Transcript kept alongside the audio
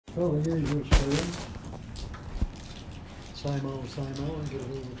Well, the usual story. Same old, I get it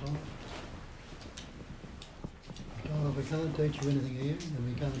all the time. Oh, we can't teach you anything here, and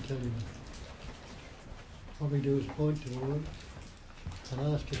we can't tell you anything. What we do is point toward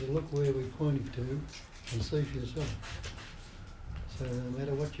and ask you to look where we're pointing to and see for yourself. So no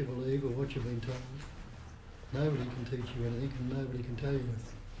matter what you believe or what you've been told, nobody can teach you anything and nobody can tell you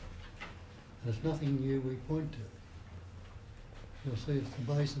anything. And it's nothing new we point to. You'll see it's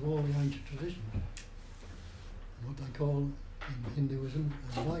the base of all the ancient traditions. And what they call in Hinduism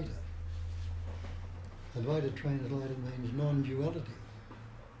Advaita. Advaita translated means non-duality.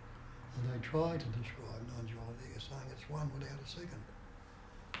 And they try to describe non-duality as saying it's one without a second,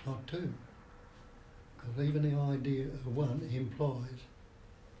 not two. Because even the idea of one implies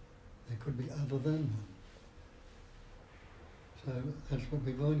there could be other than one. So that's what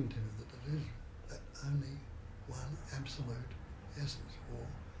we're pointing to, that it is that only one absolute essence,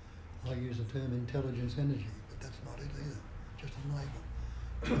 or I use the term intelligence energy, but that's not it either, just a label.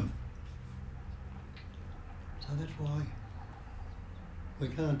 So that's why we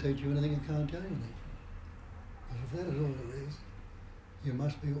can't teach you anything and can't tell you anything. Because if that is all it is, you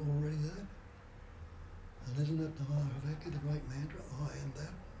must be already that. And isn't that the Mahavakya, the great mantra? I am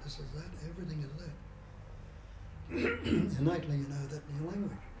that, this is that, everything is that. Innately you know that in your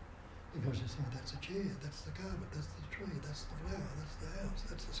language. Because you think that's a chair, that's the carpet, that's the tree, that's the flower, that's the house,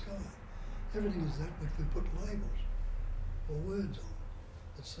 that's the sky. Everything is that which we put labels or words on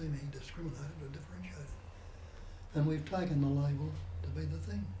that seemingly discriminated or differentiated. And we've taken the label to be the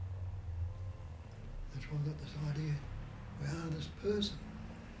thing. That's why we've got this idea, we are this person.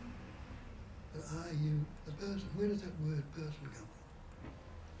 But are you the person? Where does that word person come from?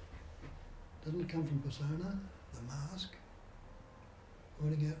 Doesn't it come from persona, the mask?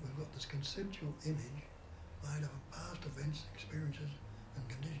 Pointing out we've got this conceptual image made of past events, experiences and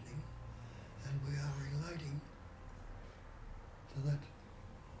conditioning, and we are relating to that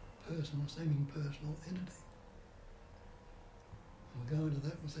personal, seeming personal entity. And we'll go into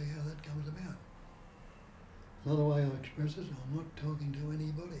that and see how that comes about. Another way I express this, I'm not talking to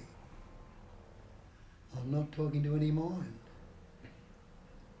anybody. I'm not talking to any mind.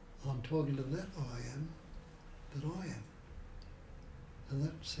 I'm talking to that I am, that I am. And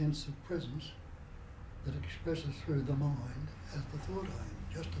that sense of presence that expresses through the mind as the thought I am,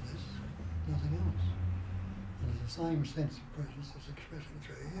 just to this, nothing else. And it's the same sense of presence that's expressing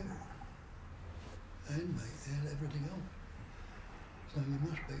through you and me and everything else. So you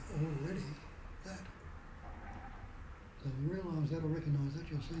must be already that. So if you realise that or recognise that,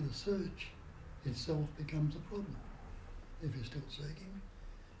 you'll see the search itself becomes a problem if you're still seeking.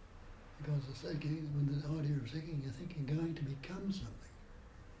 Because the seeking, when the idea of seeking, you think you're going to become something.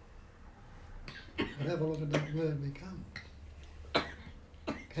 But have a look at that word become.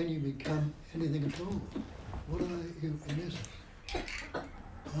 Can you become anything at all? What are you in essence?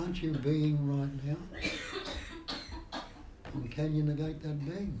 Aren't you being right now? And can you negate that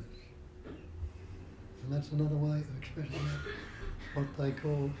beingness? And that's another way of expressing that, what they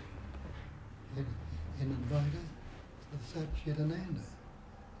call in Advaita, the Sat Chit Ananda.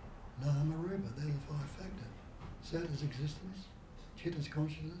 Nama Rupa, they're the five factors. Sat is existence, Chit is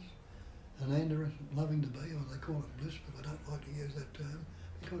consciousness, Ananda is loving to be, or they call it bliss, but I don't like to use that term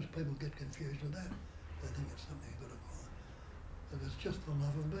because people get confused with that. They think it's something you've got to find. But it's just the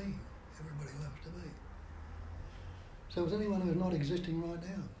love of being. Everybody loves to be. So is anyone who's not existing right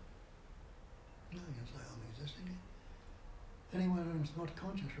now? No, you can say I'm existing. Anyone who's not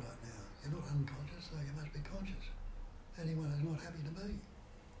conscious right now, you're not unconscious, so you must be conscious. Anyone who's not happy to be.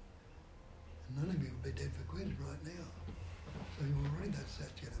 And none of you would be dead for quid right now. So you will read that Sat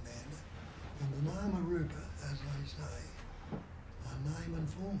Chit Ananda. And the Nama Rupa, as they say, are name and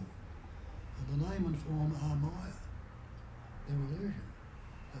form. And the name and form are Maya. They're illusion.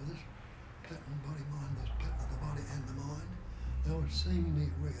 So this pattern, body, mind, this pattern of the body and the mind, though it's seemingly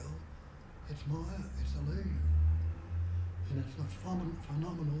real, it's Maya, it's illusion. And it's a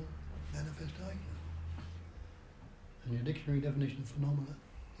phenomenal manifestation. And your dictionary definition of phenomena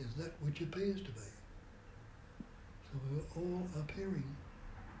is that which appears to be. So we're all appearing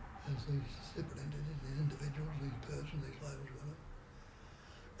as these separate entities, these individuals, these persons, these labels with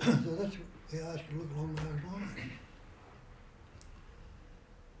them. So that's what we ask you to look along those lines.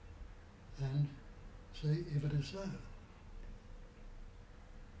 And see if it is so.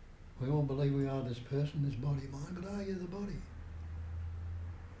 We all believe we are this person, this body, mind, but are you the body?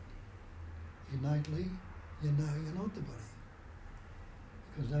 Innately, you know you're not the body.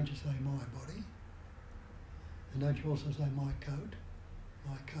 Because don't you say my body? And don't you also say my coat,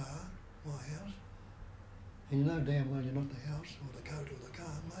 my car, my house? And you know damn well you're not the house or the coat or the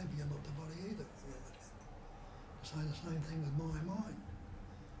car, maybe. say the same thing with my mind.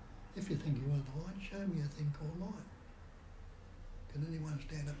 If you think you are the mind, show me a thing called mind. Can anyone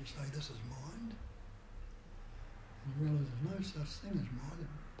stand up and say, this is mind? And you realise there's no such thing as mind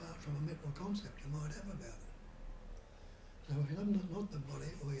apart from a mental concept you might have about it. So if you're not the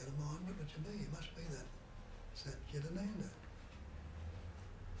body or you're the mind, what would you be? You must be that Satchidananda.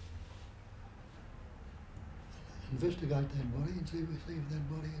 Investigate that body and see if that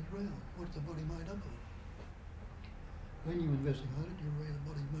body is real. What's the body made up of? When you investigate it, you realize the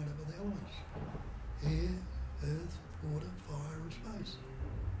body's made up of the elements. Air, earth, water, fire and space.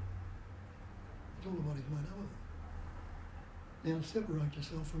 That's all the body's made up of. Now separate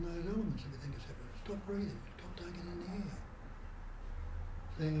yourself from those elements if you think you're separate. Stop breathing. Stop taking in the air.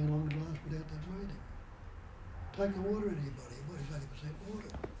 Hanging along the glass without that breathing. Take the water out of your body. Your body's 80%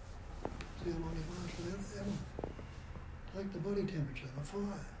 water. See how long it lasts without the element. Take the body temperature of a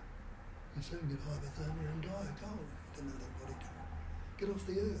fire. You soon get hypothermia and die of cold. You don't know that body temperature. Get off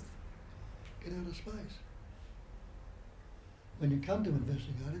the earth. Get out of space. When you come to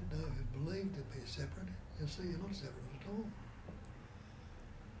investigate it, those who believe to be separate, you'll see you're not separate at all.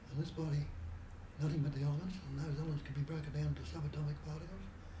 And this body, nothing but the elements, and those elements can be broken down to subatomic particles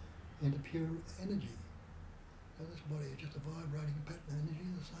into pure energy. So this body is just a vibrating pattern of energy,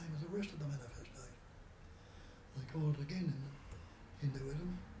 the same as the rest of the manifestation. They call it again in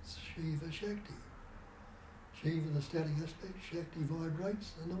Hinduism, Shiva Shakti. Shiva, the static aspect, Shakti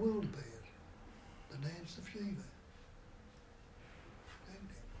vibrates and the world appears. The dance of Shiva.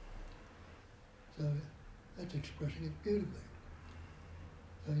 Shakti. So that's expressing it beautifully.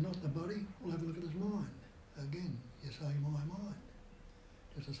 So you're not the body, we'll have a look at his mind. Again, you say my mind.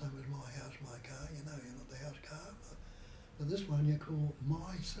 Just the same as my house, my car. You know you're not the house car. But this one you call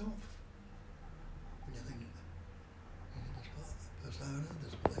myself. When you think, persona,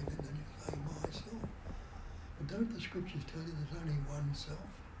 this believing, then you say myself. But don't the scriptures tell you there's only one self?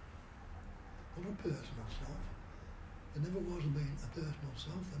 Not a personal self. There never was been a personal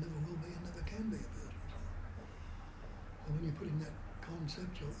self, there never will be and never can be a personal self. So when you're putting that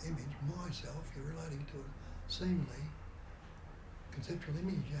conceptual image, myself, you're relating to a seemingly conceptual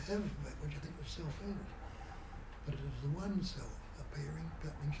image you have of that which you think the self is. But it is the one self appearing,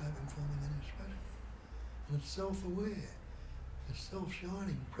 patterning, shaping, forming and expressing. And it's self-aware. It's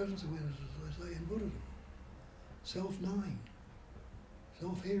self-shining, presence awareness, as they say in Buddhism. Self-knowing,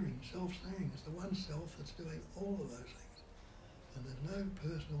 self-hearing, self-seeing. It's the one self that's doing all of those things. And there's no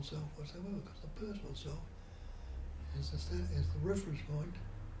personal self whatsoever, because the personal self is the reference point,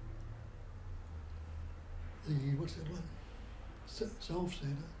 what's that one?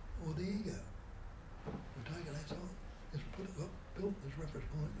 Self-centre or the ego. We've taken that self, built this reference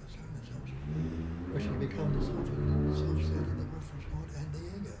point as soon as self, which has become the self-centre, the reference point, and the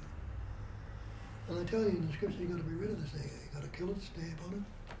ego. And they tell you in the scripture you've got to be rid of this ego. You've got to kill it, stamp on it,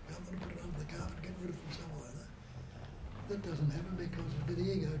 jump on it, put it under the carpet, get rid of it from somewhere. That doesn't happen because it'll be the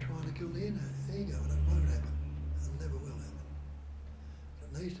ego trying to kill the inner ego, and it won't happen. It never will happen.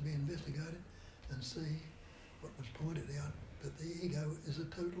 It needs to be investigated and see what was pointed out, that the ego is a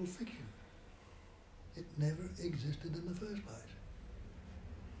total fiction. It never existed in the first place.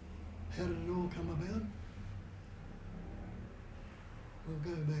 How did it all come about? We'll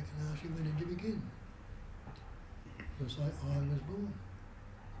go back and ask you, when did you begin? You'll say, I was born.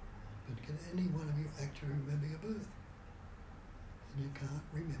 But can any one of you actually remember your birth? And you can't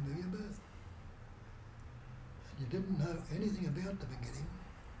remember your birth. And you didn't know anything about the beginning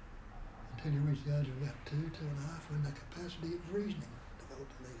until you reached the age of about 2.5, when the capacity of reasoning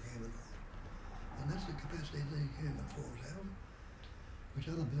developed in these human forms. And that's the capacity these human forms have, which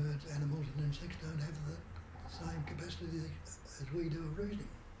other birds, animals and insects don't have the same capacity as we do of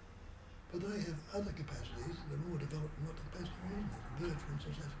reasoning. But they have other capacities that are more developed than what the capacity of reasoning is. A bird, for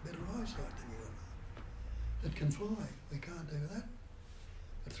instance, has better eyesight than you and I. It can fly. We can't do that.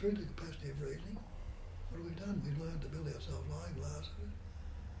 But through the capacity of reasoning, what have we done? We've learned to build ourselves eyeglasses,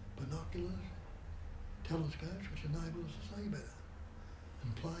 binoculars, telescopes, which enable us to see better.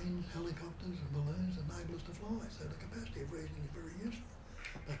 And planes, helicopters and balloons enable us to fly. So the capacity of reasoning is very useful.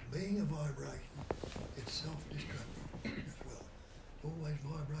 But being a vibration, it's self-destructive as well. It always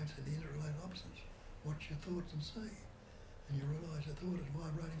vibrates in the interrelated opposites. Watch your thoughts and see. And you realise the thought is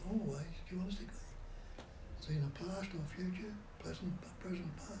vibrating always dualistically. It's either past or future, pleasant, present,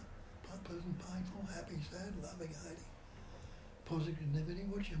 painful, happy, sad, loving, hating. Positive, negative.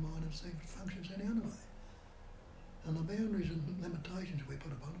 Watch your mind and see if it functions any other way. And the boundaries and limitations we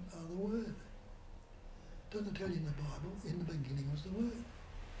put upon it are the Word. Doesn't tell you in the Bible, in the beginning was the Word.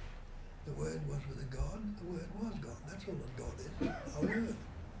 The Word was with a God, the Word was God. That's all that God is, a Word.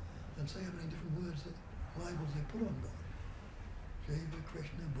 And see how many different words that labels they put on God. Shiva,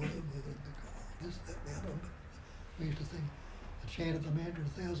 Krishna, Buddha, this, that, the other. We used to think, chant of the mantra,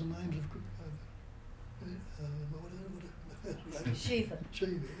 1,000 names of Shiva.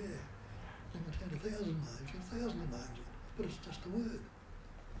 Shiva, yeah. Then we chant 1,000 names, names, but it's just a word.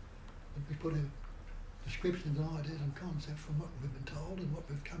 But we put our descriptions and ideas and concepts from what we've been told and what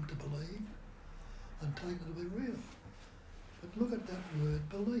we've come to believe and taken it to be real. But look at that word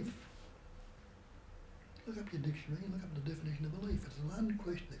belief. Look up your dictionary, look up the definition of belief. It's an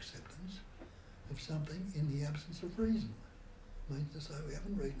unquestioned acceptance of something in the absence of reason. Means to say we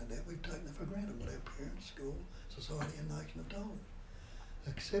haven't reasoned it out, we've taken it for granted what our parents, school, society and nation have told us.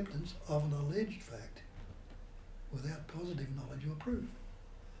 Acceptance of an alleged fact without positive knowledge or proof.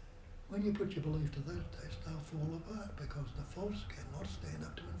 When you put your belief to that test, they'll fall apart because the false cannot stand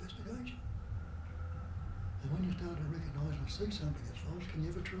up to investigation. And when you start to recognise and see something as false, can you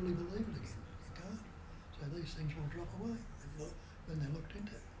ever truly believe it again? You can't. So these things will drop away when they're looked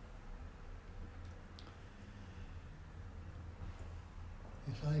into.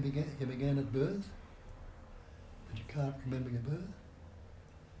 You say you began at birth, but you can't remember your birth.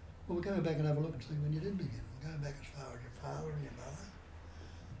 Well, we'll go back and have a look and see when you did begin. We'll go back as far as your father and your mother.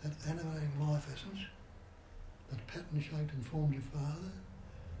 That animating life essence, that pattern-shaped and formed your father,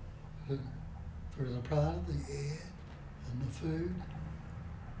 for the part of the air and the food,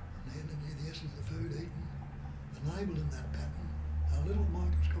 and the energy, the essence of the food eaten, enabled in that pattern a little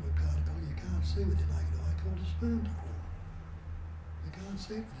microscopic particle you can't see with your naked eye called a sperm to form. You can't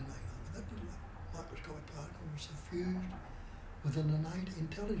see it with your naked eye, but that little microscopic particle was suffused with an innate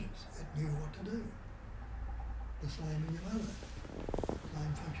intelligence. It knew what to do. The same in your mother.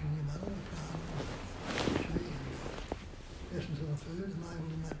 Same function in your mother, the plant, she, and the essence of the food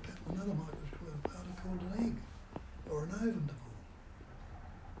enabled in that pattern another microscopic particle called an egg or an ovum to form.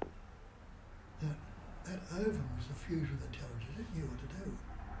 Now, that ovum was suffused with intelligence. It knew what to do.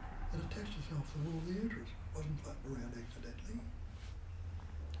 It attached itself to the wall of the uterus. It wasn't floating around accidentally.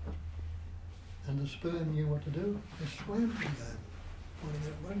 And the sperm knew what to do. It swam to the ovum, finding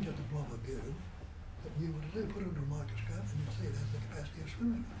out it wasn't just a blob of goo. It knew what to do. Put it under a microscope and you'd see it has the capacity of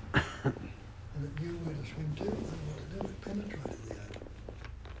swimming. And it knew where to swim to and what to do. It penetrated the ovum.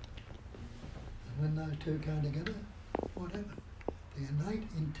 And when those two came together, what happened? The innate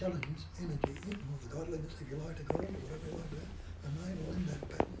intelligence, energy, or the godliness, if you like to call it, or whatever you like to do, enabled in that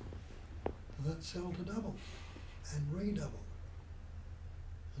pattern for that cell to double and redouble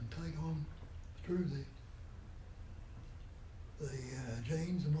and take on through the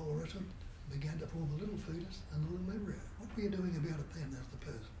genes and all the rest of it, began to form the little fetus and the little embryo. What were you doing about it then as the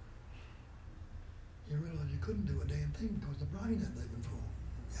person? You realised you couldn't do a damn thing because the brain hadn't even formed.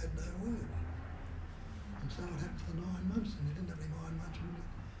 You had no words. And so it happened for 9 months, and you didn't have any 9 months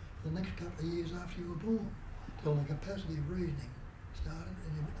for the next couple of years after you were born, till the capacity of reasoning started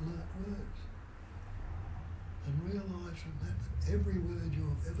and you learnt words. And realise from that every word you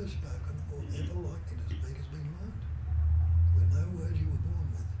have ever spoken or ever likely to speak has been learnt. There were no words you were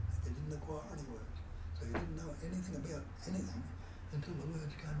born with. You didn't acquire any words. So you didn't know anything about anything until the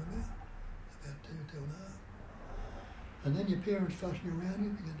words came about 2.5. And then your parents fussing around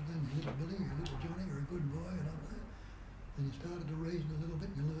you, began to think you're little Billy, you're little Johnny, you're a good boy, and all that. And you started to reason a little bit,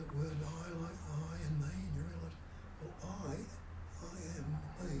 and you learnt words I, like I and me, and you realised, well, I am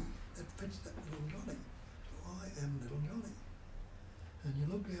me, that fits that little Johnny. So I am little Johnny. And you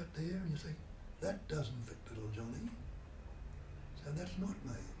look out there and you think, that doesn't fit little Johnny. So that's not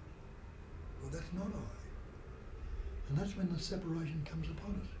me. Well, that's not I. And that's when the separation comes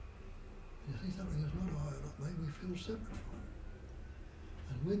upon us. You see something that's not I or not me, we feel separate from it.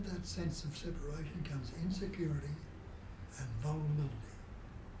 And with that sense of separation comes insecurity and vulnerability.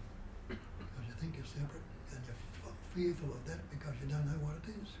 Because you think you're separate and you're fearful of that because you don't know what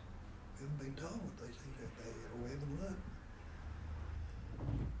it is. We haven't been told what these things are yet, or we haven't learned.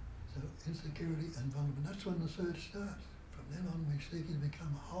 So insecurity and vulnerability, that's when the search starts. From then on we seek to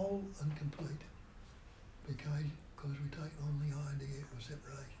become whole and complete because we take on the idea of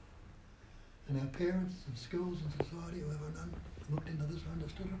separation. And our parents and schools and society, whoever looked into this or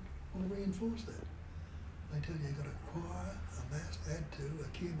understood it, will reinforce that. They tell you you've got to acquire, amass, add to,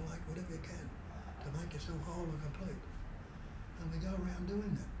 accumulate, whatever you can to make yourself whole and complete. And we go around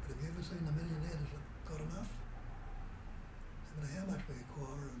doing that. But have you ever seen the millionaires that got enough? No matter how much we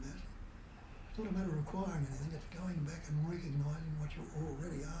acquire or amass, it's not a matter of acquiring anything, it's going back and recognising what you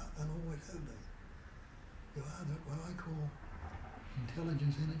already are and always have been. You are that what I call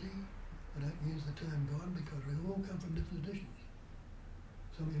intelligence energy. I don't use the term God because we all come from different traditions.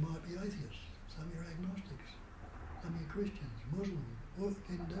 Some of you might be atheists, some of you are agnostics, some of you are Christians, Muslims,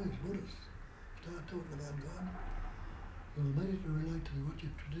 Hindus, Buddhists, start talking about God, you'll immediately relate to what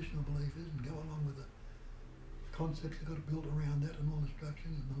your traditional belief is and go along with the concepts they've got built around that and all the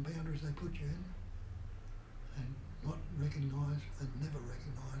structures and the boundaries they put you in, and not recognise and never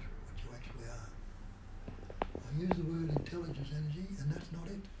recognise what you actually are. I use the word intelligence energy, and that's not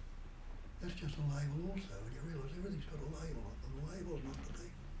it. That's just a label also, and you realise everything's got a label on it, and the label's not the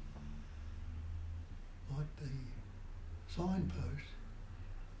thing. Like the signpost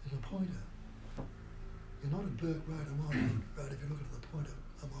is a pointer. You're not at Burke Road or Mile Road if you look at the pointer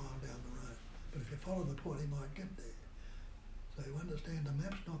a mile down the road. But if you follow the pointer, you might get there. So you understand the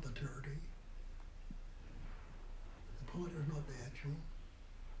map's not the territory. The pointer is not the actual.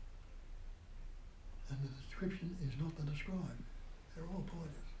 And the description is not the described. They're all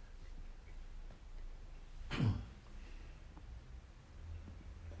pointers.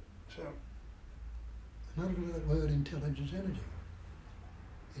 So, another look at that word intelligence energy.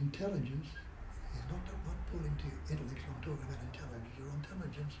 Intelligence is not pointing to your intellect. I'm talking about intelligence. Your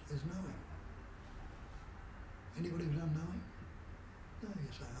intelligence is knowing. Anybody who's unknowing? No,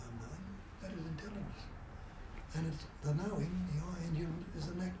 you say I'm knowing. That is intelligence. And it's the knowing, the I engine, is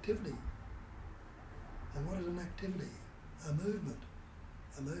an activity. And what is an activity? A movement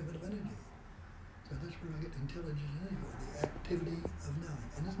of energy. So that's where I get intelligence energy, or the activity of knowing.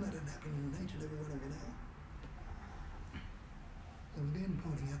 And isn't that happening in each and every one of you now? So again,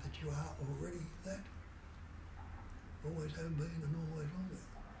 pointing out that you are already that. Always have been and always will be.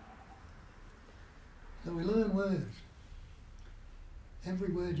 So we learn words.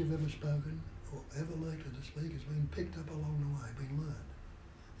 Every word you've ever spoken or ever likely to speak has been picked up along the way, been learned.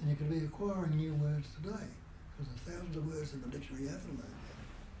 And you could be acquiring new words today, because there's thousands of words in the dictionary you haven't learned yet.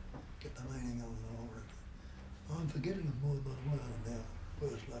 Get the meaning of them all right. I'm forgetting them more by the while now.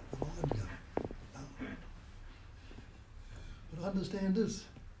 Words like the mind go. No. But understand this,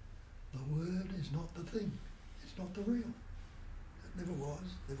 the word is not the thing. It's not the real. It never was,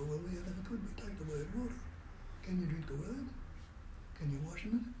 never will be, and never could be. Take the word water. Can you drink the word? Can you wash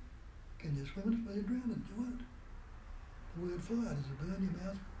in it? Can you swim in it? Will you drown in it? You won't. The word fire, does it burn your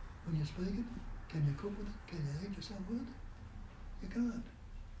mouth when you speak it? Can you cook with it? Can you eat yourself with it? You can't.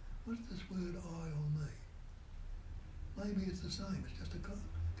 What's this word I or me? Maybe it's the same. It's just a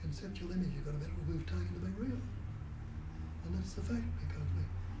conceptual image you've got about what we've taken to be real. And that's the fact, because we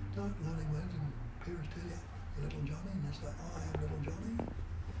start learning words and parents tell you, you're little Johnny, and they say, I am little Johnny.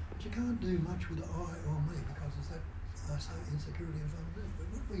 But you can't do much with the I or me, because there's that, I say, insecurity in front of it. But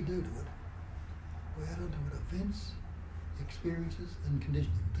what we do to it, we add onto it events, experiences and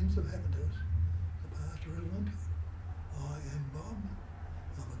conditioning. Things that have happened to us in the past are relevant to it. I am Bob,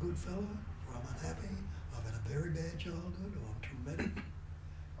 I'm a good fellow, or I'm unhappy, I've had a very bad childhood, or I'm traumatic,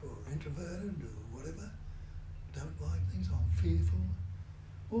 or introverted, or whatever. Don't like things, I'm fearful.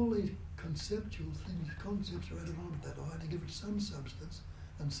 All these conceptual things, concepts are added on to that I to give it some substance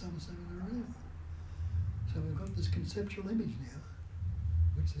and some similar real. So we've got this conceptual image now,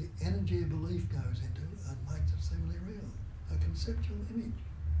 which the energy of belief goes into and makes it seemingly real. A conceptual image.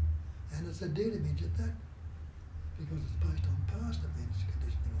 And it's a dead image at that, because it's based on past events,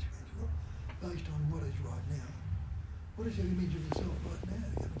 conditioning, experience, based on what is right now. What is your image of yourself right now?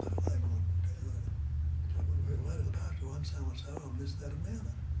 You haven't got a label on it. We've related the past to I'm so-and-so, I'm this, that and the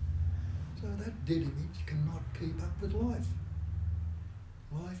other. So that dead image cannot keep up with life.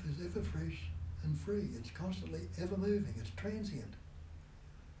 Life is ever fresh and free. It's constantly ever moving. It's transient.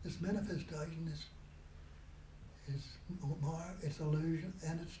 This manifestation is it's illusion,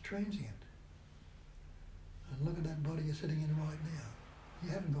 and it's transient. And look at that body you're sitting in right now. You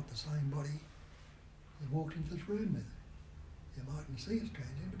haven't got the same body you walked into this room with. You mightn't see it's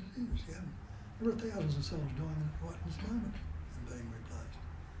transient, but it is. You haven't. There are thousands of souls dying right in this moment and being replaced.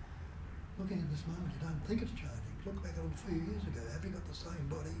 Looking at this moment, you don't think it's changing. Look back on a few years ago. Have you got the same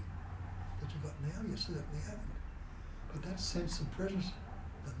body that you've got now? You certainly haven't. But that sense of presence,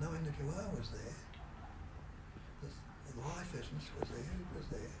 the knowing that you are, was there. The life essence was there, it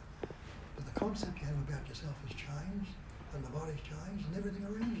was there. But the concept you have about yourself has changed, and the body's changed, and everything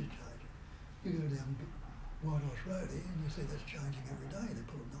around you changed. You go down White Horse Road here, and you see that's changing every day. They're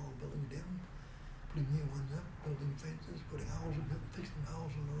pulling the old building down, putting new ones up, building fences, putting holes in, fixing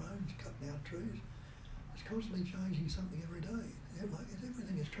holes in the roads, cutting out trees. It's constantly changing something every day.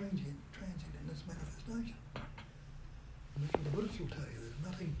 Everything is transient in this manifestation. And that's what the Buddhists will tell you. There's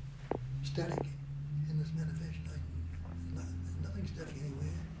nothing static in this manifestation. There's nothing static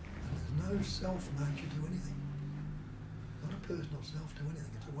anywhere, and there's no self-nature to anything. Not a personal self to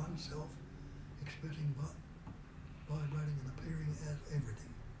anything. It's a one self expressing, vibrating and appearing as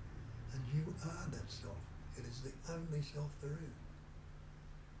everything. And you are that self. It is the only self there is.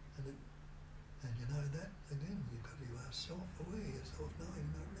 And And you know that, again, because you are self-aware, you're self-knowing,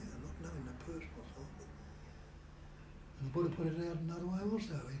 not knowing the personal self. And the Buddha put it out another way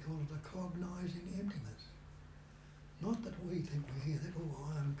also. He called it the cognising emptiness. Not that we think we hear that,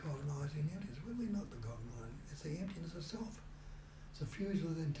 oh, I am cognising emptiness. Well, we're not the cognising. It's the emptiness of self. It's a fusion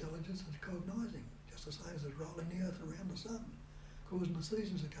with intelligence that's cognising, just the same as it's rolling the earth around the sun, causing the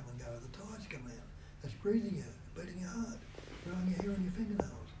seasons to come and go, the tides come out. It's breathing you, beating your heart, growing your hair on your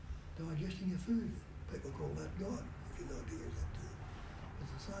fingernails, digesting your food. People call that God, if you like to use that term.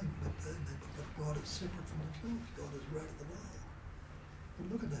 It's the same, but God is separate from themselves. God is greater than I am. But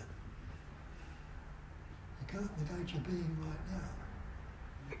look at that. You can't negate your being right now,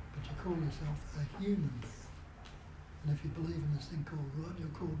 but you call yourself a human being. And if you believe in this thing called God,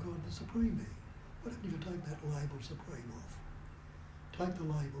 you'll call God the Supreme Being. Why don't you take that label Supreme off? Take the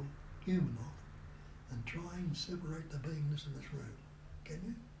label human off and try and separate the beingness in this room. Can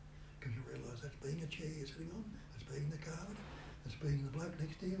you? Because you realise that's being a chair you're sitting on, it's being the carpet, it's being the bloke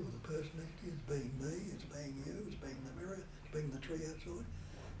next to you or the person next to you, it's being me, it's being you, it's being the mirror, it's being the tree outside.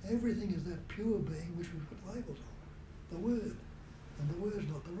 Everything is that pure being which we put labels on. The Word. And the Word's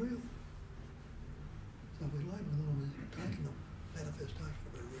not the real. So we label it on as taking the manifestation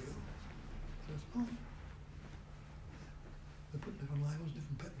of the real, but it's not. We put different labels,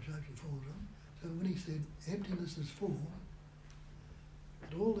 different patterns, shapes and forms on. So when he said emptiness is form,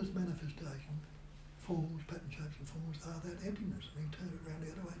 that all this manifestation, forms, pattern shapes and forms are that emptiness. And he turned it around the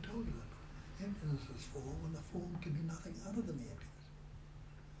other way and told you that. Emptiness is form and the form can be nothing other than the emptiness.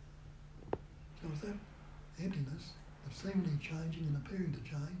 So it's that emptiness that's seemingly changing and appearing to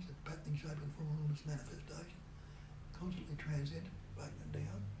change, that pattern, shape and form, all this manifestation, constantly transient, breaking it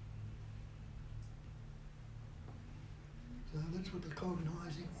down. So that's what the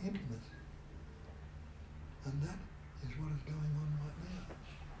cognising emptiness. And that is what is going on right now.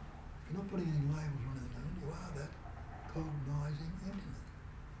 If you're not putting any labels on anything, you are that cognising emptiness.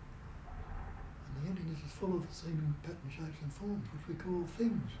 And the emptiness is full of seeming pattern, shapes and forms, which we call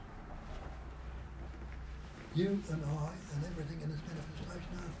things. You and I and everything in this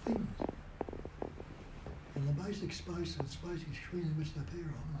manifestation are things. And the basic space, the spatial screen in which they appear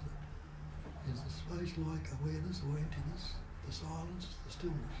on is the space like awareness or emptiness, the silence, the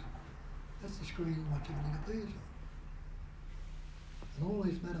stillness. That's the screen in which everything appears on. And all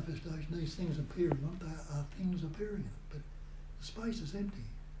these manifestations, these things appearing on, they are things appearing in it. But the space is empty.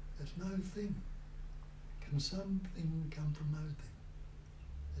 There's no thing. Can something come from no thing?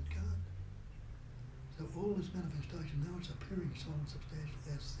 It can't. So all this manifestation, though it's appearing solid, substantial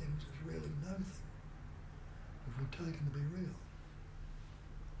as things, is really no thing if we're taken to be real.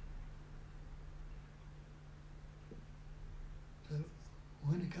 So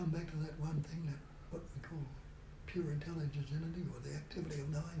when you come back to that one thing, that what we call pure intelligence entity, or the activity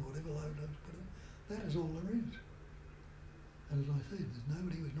of knowing, whatever label you put it, that is all there is. And as I said, there's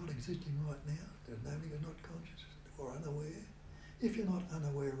nobody who's not existing right now. There's nobody who's not conscious or unaware. If you're not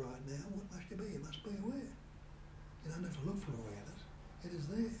unaware right now, what must you be? You must be aware. You don't have to look for awareness. It is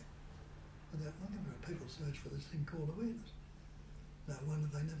there. Without looking for it, people search for this thing called awareness. No wonder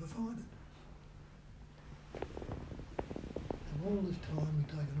they never find it. And all this time we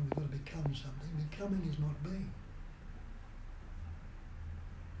take it on, we've got to become something. Becoming is not being.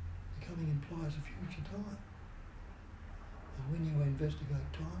 Becoming implies a future time. And when you investigate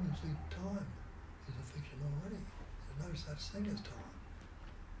time, you see time is a fiction already. There's no such thing as time.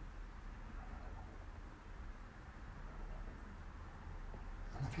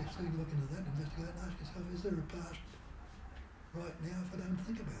 And if you see, look into that, investigate and ask yourself, is there a past right now if I don't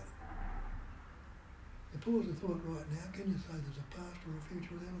think about it? You pause the thought right now, can you say there's a past or a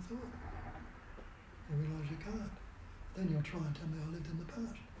future without a thought? You realise you can't. Then you'll try and tell me I lived in the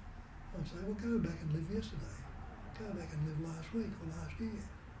past. I'll say, well, go back and live yesterday. Go back and live last week or last year.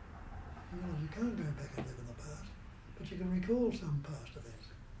 You realise you can't go back and live in the past, but you can recall some past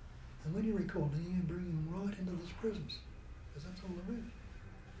events. And when you recall them, you bring them right into this presence, because that's all there is.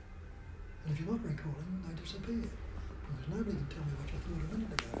 And if you're not recalling them, they disappear. Because nobody can tell me what you thought a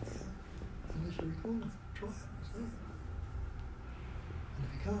minute ago now, unless you recall it. Try it, it's there. And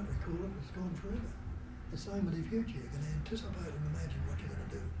if you can't recall it, it's gone forever. The same with the future. You can anticipate and imagine what you're going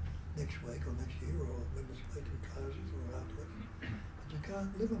to do next week or next year or when this meeting closes or afterwards. But you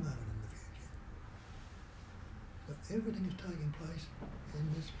can't live a moment in the future. So everything is taking place in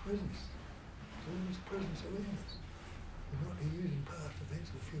this presence. It's all this presence awareness. We're not using past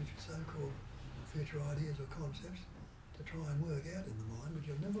events or future so-called future ideas or concepts to try and work out in the mind, but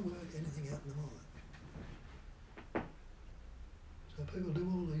you'll never work anything out in the mind. So people do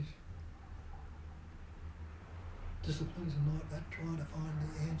all these disciplines and like that, trying to find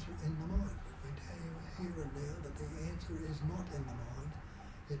the answer in the mind. But we in the mind.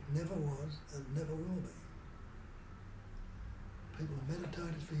 It never was and never will be. People have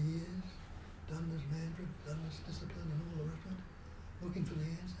meditated for years, done this mantra, done this discipline and all the rest of it, looking for the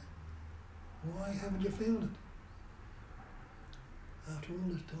answer. Why haven't you found it? After all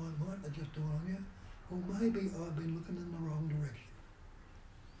this time, mightn't it just dawn on you? Well, maybe I've been looking in the wrong direction.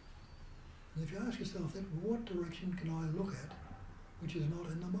 And if you ask yourself that, what direction can I look at which is not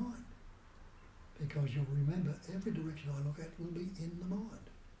in the mind? Because you'll remember every direction I look at will be in the mind.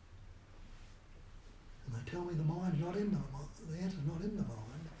 And they tell me the mind's not in the mind, the answer's not in the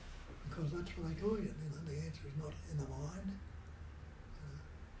mind, because that's what they call you. The answer is not in the mind.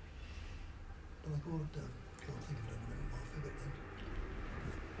 What do they call it? Can't think of it at the minute, I forget that.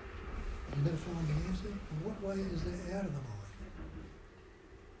 You never find the answer. In what way is there out of the mind?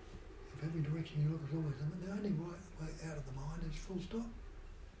 If every direction you look is always in it, the only way out of the mind is full stop.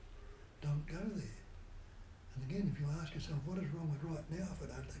 Don't go there. And again, if you ask yourself, what is wrong with right now if I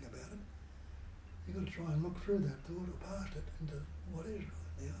don't think about it? You've got to try and look through that thought or past it into what is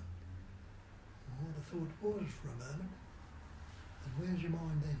right now. And the thought pauses for a moment. And where's your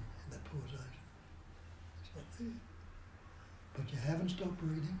mind then in that pausation? It's not there. But you haven't stopped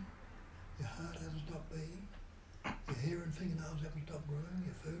breathing. Your heart hasn't stopped beating. Your hair and fingernails haven't stopped growing.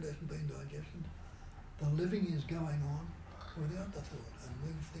 Your food hasn't been digested. The living is going on without the thought. And we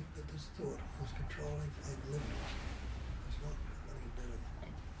think that this thought is controlling and living us. It's not. Nothing to do with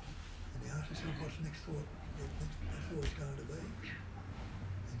it. And you ask yourself what's the next thought is going to be.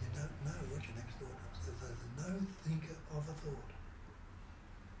 And you don't know what your next thought is. There's no thinker of a thought.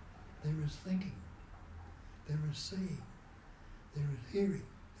 There is thinking. There is seeing. There is hearing.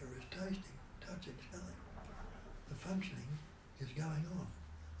 There is tasting, touching, smelling. The functioning is going on.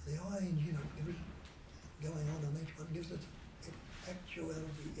 The eye engine going on in each one gives it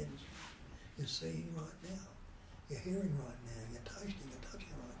actuality in. You're seeing right now. You're hearing right now. You're tasting, you're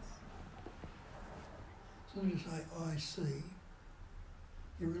touching right now. As soon as you say, I see,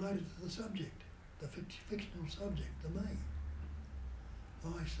 you're related to the subject, the fictional subject, the me.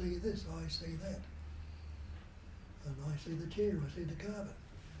 I see this, I see that. And I see the chair, I see the carpet.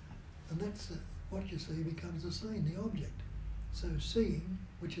 And that's what you see becomes the scene, the object. So seeing,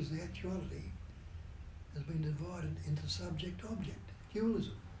 which is the actuality, has been divided into subject-object,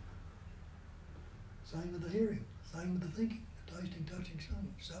 dualism. Same with the hearing, same with the thinking, the tasting, touching,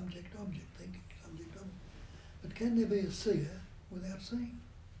 smelling, subject-object, thinking, subject-object. But can there be a seer without seeing?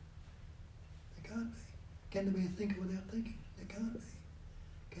 There can't be. Can there be a thinker without thinking? There can't be.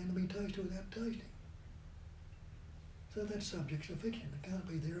 Can there be a taster without tasting? So that subject's a fiction. It can't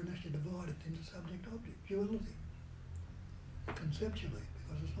be there unless you divide it into subject-object, duality. Conceptually,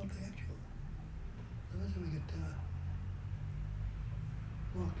 because it's not the actual. So that's how we get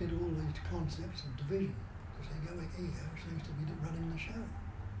locked into all these concepts of division. Because the egoic ego seems to be running the show.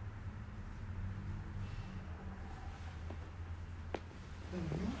 No,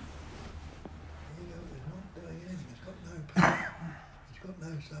 it's not. The ego is not doing anything. It's got no power. It's got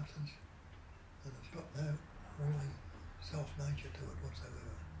no substance. And it's got no really self-nature to it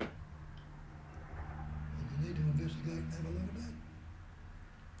whatsoever. And you need to investigate and have a look at that.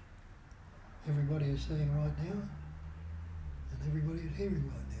 Everybody is seeing right now, and everybody is hearing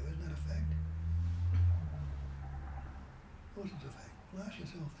right now. Isn't that a fact? Of course it's a fact. Well, ask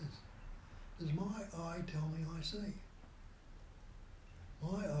yourself this. Does my eye tell me I see?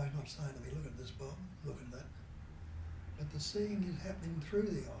 My eye's not saying to me, look at this, Bob, look at that. But the seeing is happening through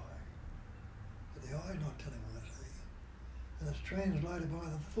the eye. But the eye's not telling me I see. And it's translated by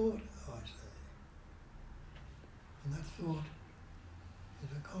the thought I see. And that thought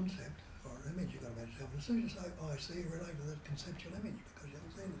is a concept or an image you've got about yourself. As soon as you say I see, you're related to that conceptual image because you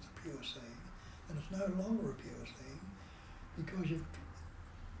haven't seen it's a pure seeing. And it's no longer a pure seeing because you've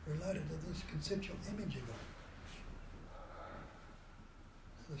related to this conceptual image you've got.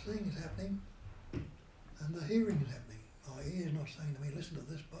 So the seeing is happening and the hearing is happening. My ear is not saying to me, listen to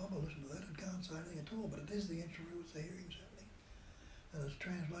this, Bob, or listen to that. It can't say anything at all, but it is the influence the hearing's happening. And it's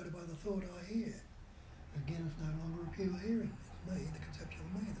translated by the thought I hear. Again, it's no longer a pure hearing. It's me, the conceptual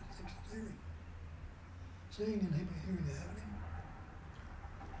me, that thinks it's hearing. Seeing and hearing are happening.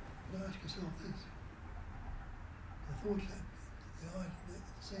 But ask yourself this. The thought's happening. The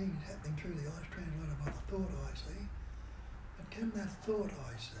seeing is happening through the eyes, translated by the thought I see. But can that thought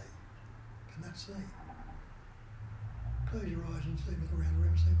I see, can that see? Close your eyes and see, look around the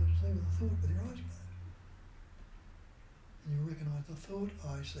room and see with the thought with your eyes closed. And you recognise the thought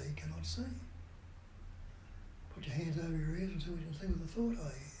I see cannot see. Put your hands over your ears and see what you can see with the thought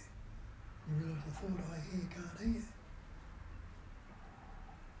I hear. You realise the thought I hear can't hear.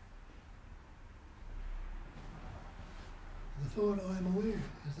 The thought I am aware,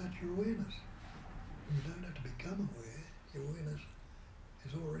 is that your awareness? You don't have to become aware, your awareness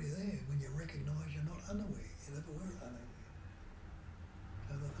is already there when you recognise you're not unaware, you never were unaware.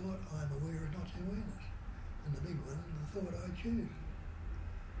 So the thought I am aware is not the awareness. And the big one, the thought I choose.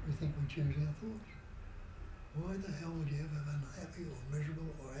 We think we choose our thoughts. Why the hell would you ever have unhappy or miserable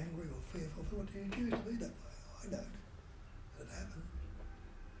or angry or fearful thoughts? You choose to be that way. I don't. It happened.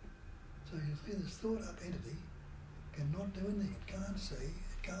 So you see this thought up entity cannot do anything. It can't see,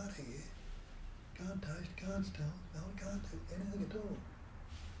 it can't hear, can't taste, can't smell, it can't do anything at all.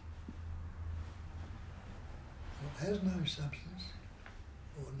 It has no substance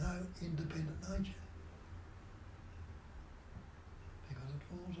or no independent nature because it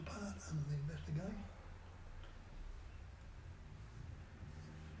falls apart under the investigation.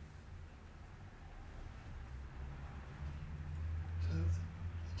 So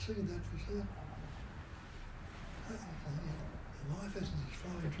see that for certain. The life essence is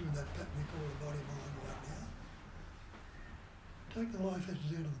flowing through that pattern we call the body-mind right now. Take the life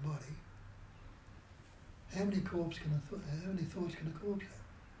essence out of the body. How many thoughts can a corpse have?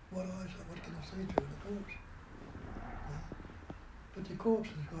 What can it see through the corpse? Yeah. But the corpse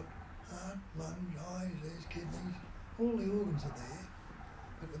has got heart, lungs, eyes, ears, kidneys, all the organs are there.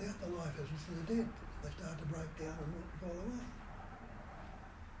 But without the life essence, they're dead. They start to break down and fall away.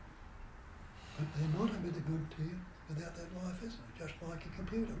 But they're not a bit of good to you without that life essence, just like a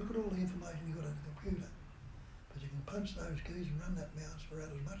computer. Look at all the information you've got on the computer. But you can punch those keys and run that mouse for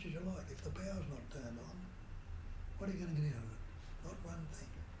out as much as you like. If the power's not turned on, what are you going to get out of it? Not one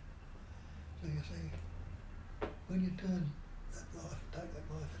thing. So you see, when you turn that life, take that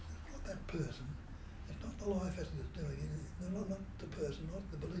life essence, it's not that person. It's not the life essence that's doing anything. No, not the person, not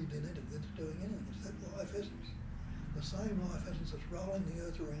the believed entity that's doing anything. It's that life essence. The same life essence that's rolling the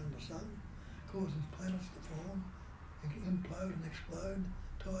earth around the sun, causing planets to form, implode and explode,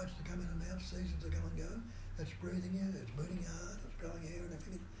 tides to come in and out, seasons to come and go. It's breathing you, it's beating your heart, it's growing air and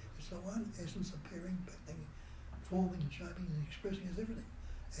everything. It's the one essence appearing, acting, forming and shaping and expressing as everything.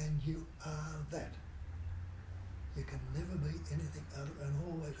 And you are that. You can never be anything other and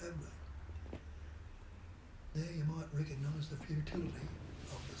always have been. There you might recognise the futility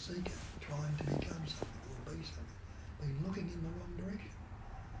of the seeker trying to become something or be something, been looking in the wrong direction.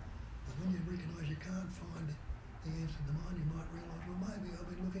 And when you recognise you can't find the answer in the mind, you might realise, well, maybe I've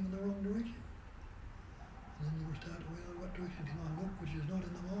been looking in the wrong direction. And then you will start to realise, what direction can I look, which is not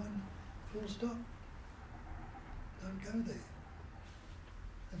in the mind, full stop. Don't go there.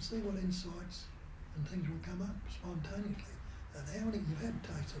 And see what insights and things will come up spontaneously. And how many you've had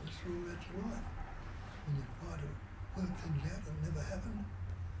tastes of this throughout your life. When you try to work things out and never happen,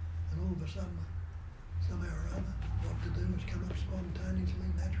 and all of a sudden, somehow or other, what to do has come up spontaneously,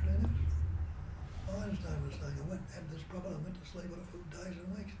 naturally, and inevitably. Einstein was saying, had this problem, I went to sleep on it for days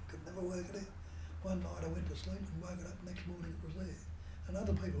and weeks, could never work it out. One night I went to sleep and woke it up, next morning it was there. And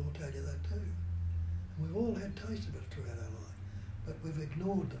other people will tell you that too. And we've all had tastes of it throughout our life, but we've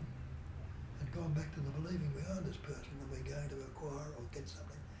ignored them and gone back to the believing we are this person and we're going to acquire or get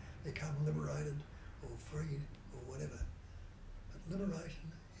something, become liberated or free or whatever. But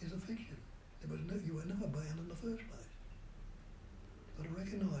liberation is a fiction. You were never bound in the first place. You've got to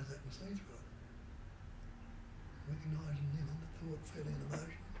recognise that and see through it. Recognising the thought, feeling and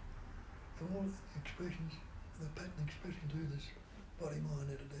emotion. They're all expressions, the pattern expression to this body-mind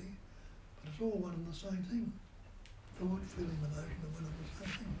entity, but it's all one and the same thing. Thought, feeling, emotion are one and the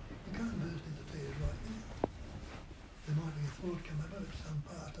same thing. You can't burst into tears right now. There might be a thought come up at some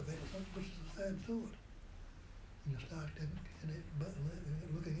past event or something, which is a sad thought. And you start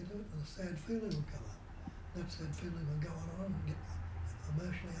looking into it and a sad feeling will come up. That sad feeling will go on and get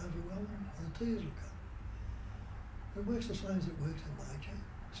emotionally overwhelmed and the tears will come. It works the same as it works in nature.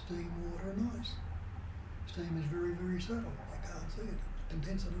 Steam, water and ice. Steam is very, very subtle. You can't see it.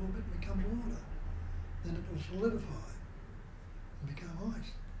 Condense a little bit and becomes water. Then it will solidify and become ice.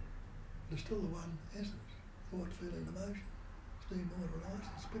 But it's still the one essence. Thought, feeling, emotion. Steam, water and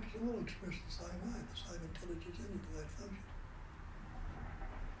ice. It's all expressed the same way, the same intelligence energy, the way it functions.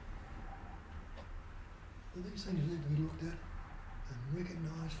 So these things need to be looked at and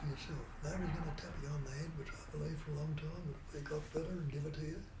recognise for yourself. Nobody's going to tap you on the head, which I believe for a long time, but if we got better and give it to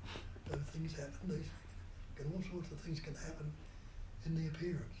you, those things happen. All sorts of things can happen in the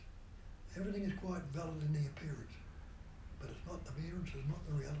appearance. Everything is quite valid in the appearance, but it's not the appearance, it's not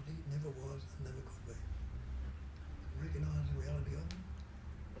the reality, it never was and never could be. Recognise the reality of it,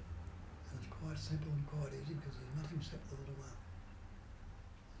 and it's quite simple and quite easy because there's nothing simpler than one.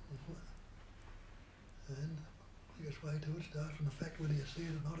 And the quickest way to it starts from the fact whether you see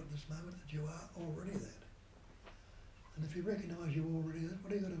it or not at this moment that you are already that. And if you recognise you already is,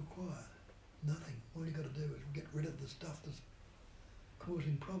 what are you going to acquire? Nothing. All you've got to do is get rid of the stuff that's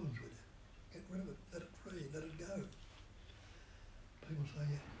causing problems with you. Get rid of it, let it free, let it go. People say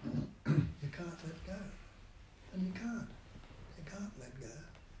you can't let go. And you can't. You can't let go.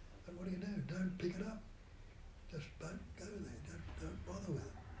 But what do? Don't pick it up. Just don't go there. Don't bother with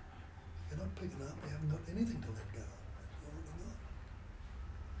it. If you're not picking up, you haven't got anything to let go of. That's all you've got.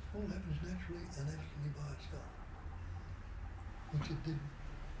 All happens naturally and inevitably by itself. Which it did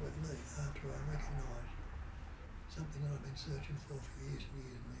with me after I recognised something that I've been searching for years and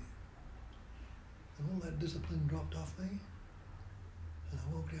years and years. And all that discipline dropped off me, and I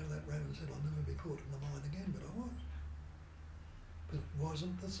walked out of that room and said, I'll never be caught in the mind again, but I was. But it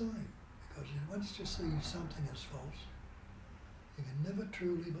wasn't the same, because once you see something as false, you can never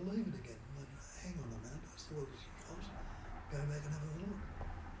truly believe it again. Hang on a minute, I thought it was false. Go back and have a look.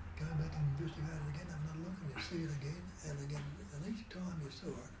 Go back and investigate it again, have another look, and you see it again and again. And each time you saw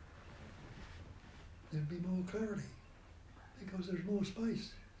it, there'd be more clarity, because there's more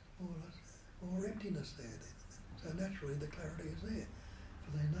space, more emptiness there. So naturally the clarity is there.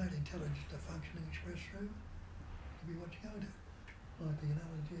 For the innate intelligence to function and express through, to be what you're going to. Like the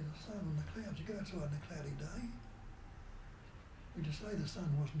analogy of the sun and the clouds. You go outside on a cloudy day, would you say the sun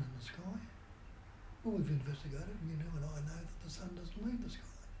wasn't in the sky? Well, we've investigated, and you know and I know that the sun doesn't leave the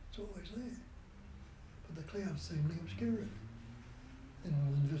sky. It's always there. But the clouds seemingly obscure it. Then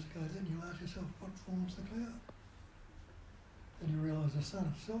we'll investigate it and you'll ask yourself, what forms the cloud? And you realise the sun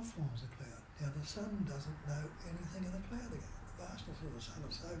itself forms the cloud. Now the sun doesn't know anything of the cloud again. The vastness of the sun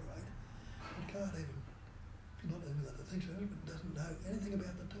is so great, it can't even, not even that it thinks of it, but it doesn't know anything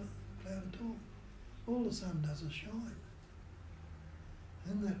about the cloud at all. All the sun does is shine.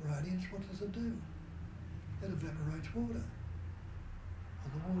 In that radiance, what does it do? It evaporates water. And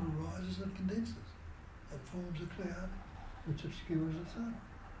the water rises and condenses and forms a cloud which obscures the sun.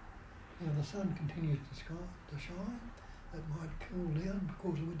 Now the sun continues to shine. It might cool down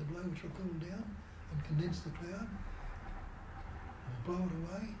because of wind to blow, which will cool down and condense the cloud. It will blow it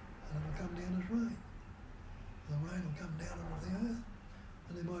away and it will come down as rain. The rain will come down onto the earth,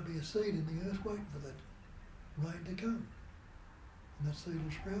 and there might be a seed in the earth waiting for that rain to come. And that seed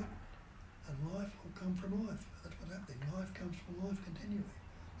will sprout, and life will come from life. That's what's happening. Life comes from life continually.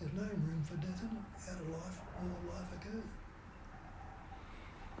 There's no room for death in it. Out of life, all life occurs.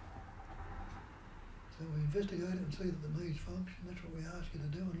 So we investigate it and see that the needs function. That's what we ask you to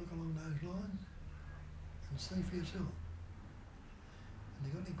do, and look along those lines and see for yourself. And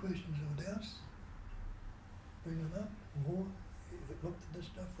if you've got any questions or doubts, bring them up. Or if you've looked at this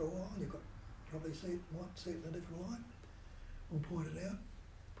stuff for a while, you've got probably might see it in a different light. We'll point it out.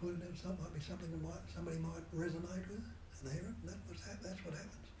 Something might be something that somebody might resonate with and hear it. And that's what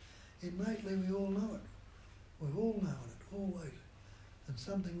happens. Innately, we all know it. We've all known it, always. And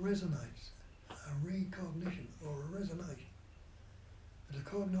something resonates. A recognition or a resonation. It's a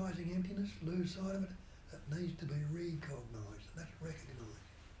cognising emptiness, lose sight of it, that needs to be recognised, and that's recognised.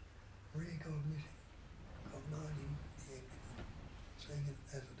 Recognition, cognising the emptiness, seeing it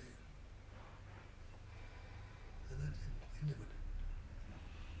as it is. And that's the end of it.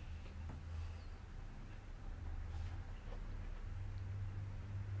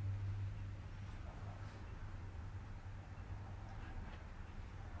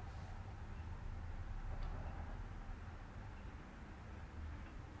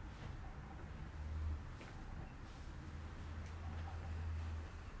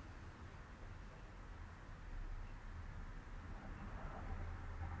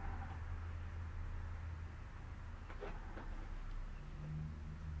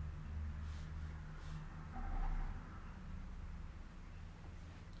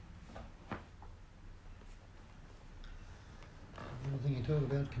 Everything you talk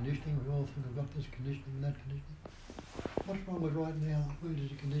about conditioning, we all think we've got this conditioning and that conditioning. What's wrong with right now? Where does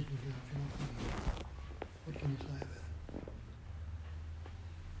the conditioning go if you're not thinking about it? What can you say about it?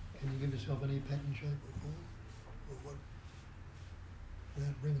 Can you give yourself any pattern, shape or form? Or what?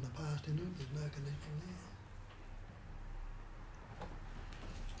 Without bringing the past into it, there's no conditioning there.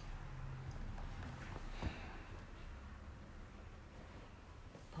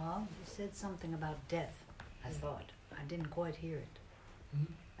 Paul, you said something about death, I thought. I didn't quite hear it.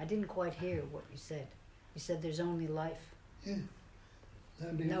 Hmm? I didn't quite hear what you said. You said there's only life. Yeah.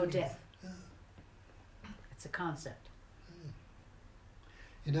 No death. Yeah. It's a concept. Yeah.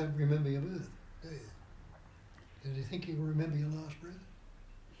 You don't remember your birth, do you? Do you think you will remember your last breath?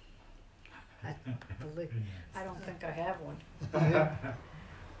 I don't think I have one. Yeah.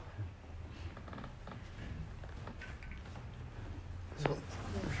 So,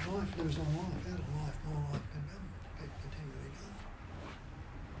 life lives on life. Out of life, more life can come. continually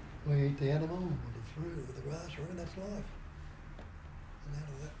go. We eat the animal, or the fruit, or the grass, or that's life. And out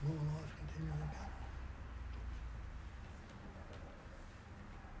of that more life continually go.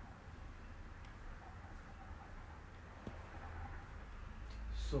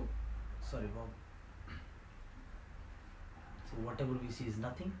 So, sorry, Bob. So whatever we see is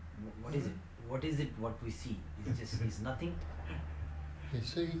nothing. What is it? What is it? What we see is nothing. You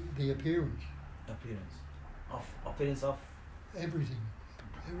see the appearance. Appearance of Everything,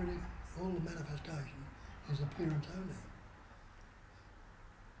 all the manifestation is appearance only.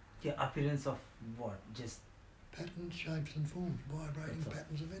 Yeah, appearance of what? Just Patterns, shapes and forms, vibrating That's all.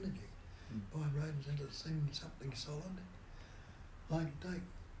 patterns of energy. Vibrations into something solid, like take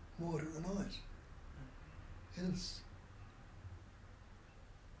water and ice. And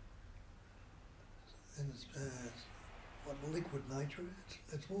it's what liquid nature,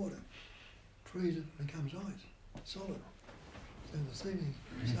 it's water. Freeze it, becomes ice, solid. So the thing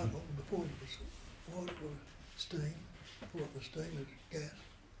is subtle, before it was water or steam, before it was steam it's gas,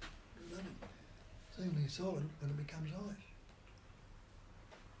 nothing. It's only solid when it becomes ice.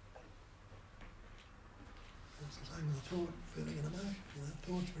 It's the same with the thought, feeling and emotion.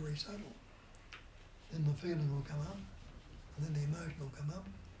 Thought's very subtle. Then the feeling will come up, and then the emotion will come up,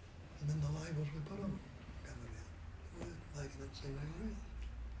 and then the labels we put on it will come about. The word making it seem real.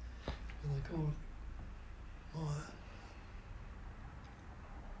 And they call it Maya.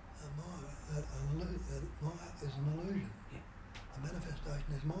 Maya is an illusion. Yeah. The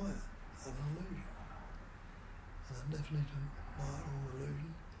manifestation is Maya, of an illusion. And the definition of Maya or illusion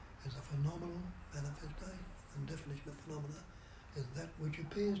is a phenomenal manifestation. And the definition of phenomena is that which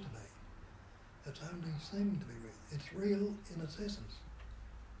appears to be. It's only seeming to be real. It's real in its essence.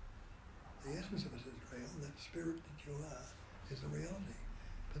 The essence of it is real. That spirit that you are is the reality.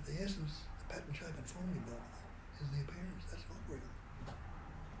 But the essence, the pattern, shape and form involved is the appearance. That's not real.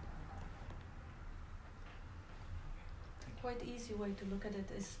 Quite easy way to look at it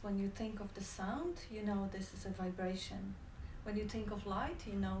is when you think of the sound, you know this is a vibration. When you think of light,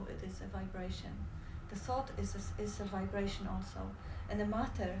 you know it is a vibration. The thought is a vibration also. And the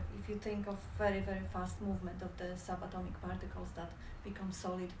matter, if you think of very, very fast movement of the subatomic particles that become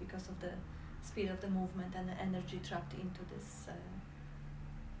solid because of the speed of the movement and the energy trapped into this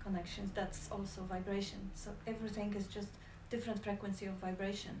connections, that's also vibration. So everything is just different frequency of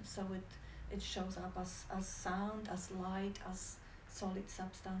vibration. So it shows up as sound, as light, as solid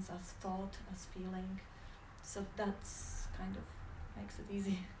substance, as thought, as feeling. So that's kind of makes it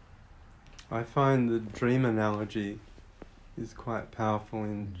easy. I find the dream analogy is quite powerful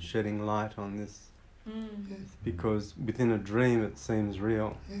in shedding light on this, Yes. because within a dream it seems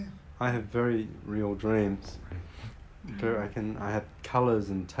real. Yeah. I have very real dreams. I have colours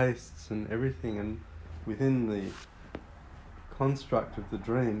and tastes and everything, and within the construct of the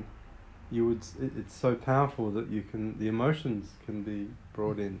dream, it's so powerful that the emotions can be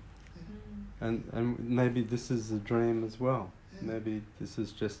brought in, and maybe this is a dream as well. Yeah. Maybe this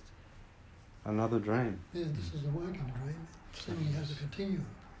is just another dream. Yeah, this is a waking dream. It seemingly has a continuum.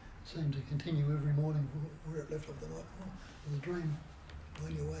 It seems to continue every morning where it left off the night before. And the dream,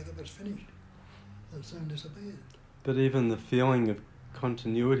 when you wake up, it's finished. It soon disappeared. But even the feeling of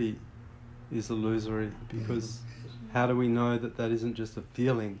continuity is illusory, because Yes. how do we know that that isn't just a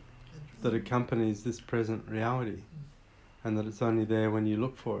feeling That's that right. accompanies this present reality, and that it's only there when you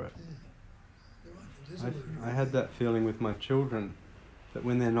look for it? Yeah. You're right. It is illusory. I had that feeling with my children, that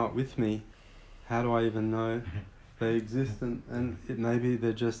when they're not with me, how do I even know they exist? And maybe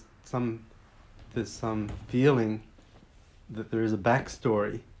there's some feeling that there is a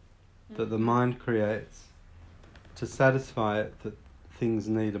backstory that the mind creates to satisfy it that things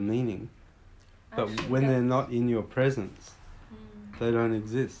need a meaning. But Actually, when that- they're not in your presence, they don't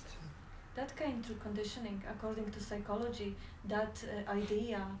exist. That came through conditioning. According to psychology, that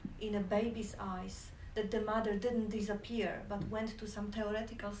idea in a baby's eyes that the mother didn't disappear but went to some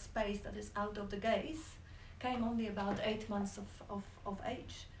theoretical space that is out of the gaze came only about 8 months of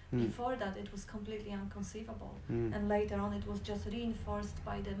age. Mm. Before that, it was completely inconceivable. Mm. And later on, it was just reinforced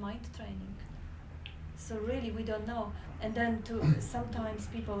by the mind training. So really, we don't know. And then sometimes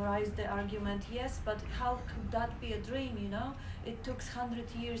people raise the argument, yes, but how could that be a dream, you know? It took 100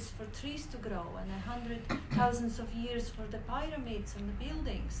 years for trees to grow and 100,000 of years for the pyramids and the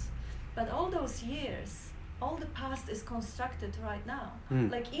buildings. But all those years, all the past is constructed right now.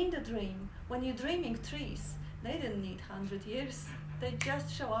 Mm. Like in the dream, when you're dreaming trees, they didn't need 100 years. They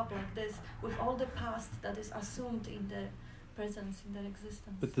just show up like this with all the past that is assumed in their presence, in their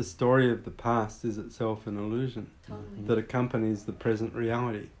existence. But the story of the past is itself an illusion Totally. that accompanies the present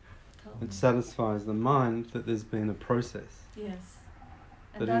reality. Totally. It satisfies the mind that there's been a process. Yes.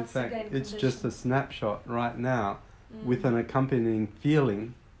 And That in that's fact again it's just a conditioned. snapshot right now with Mhm. an accompanying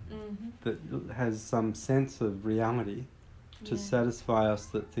feeling Mhm. that has some sense of reality to Yeah. satisfy us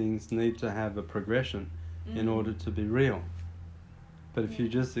that things need to have a progression in Mhm. order to be real. But if you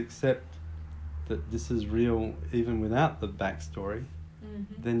Yeah. just accept that this is real even without the backstory, Mhm.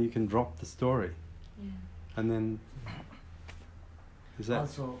 then you can drop the story. Yeah. And then is that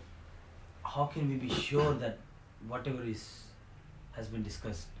Also, how can we be sure that whatever has been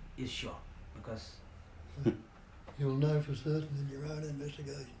discussed is sure? Because You'll know for certain in your own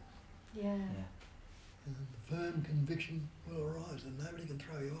investigation. Yeah. yeah, And the firm conviction will arise, and nobody can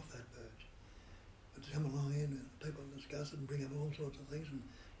throw you off that perch. But come along in and people discuss it and bring up all sorts of things, and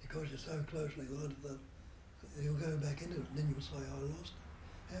because you're so closely aligned to that, you'll go back into it, and then you'll say, I lost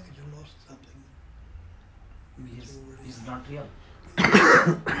it. How could you lost something? because already it's not real.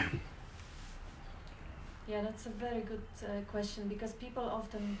 Yeah, that's a very good question, because people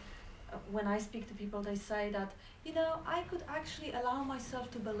often, when I speak to people, they say that, I could actually allow myself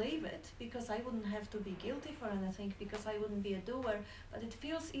to believe it because I wouldn't have to be guilty for anything, because I wouldn't be a doer, but it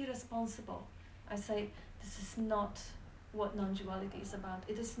feels irresponsible. I say, this is not what non-duality is about.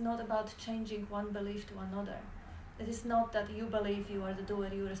 It is not about changing one belief to another. It is not that you believe you are the doer,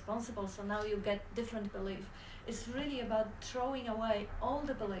 you're responsible, so now you get different belief. It's really about throwing away all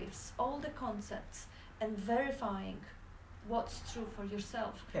the beliefs, all the concepts, and verifying what's true for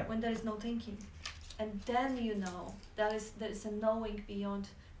yourself Yeah. when there is no thinking. And then there is a knowing beyond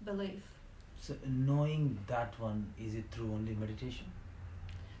belief. So knowing that one, is it through only meditation?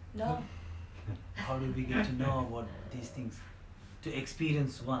 No. How do we get to know what these things, to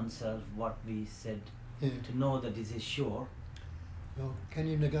experience oneself, what we said, Yeah. to know that this is sure? Well, can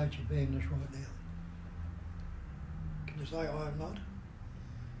you negate your beingness right now? Can you say, I am not?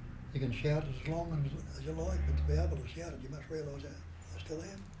 You can shout as long as you like, but to be able to shout it, you must realise I still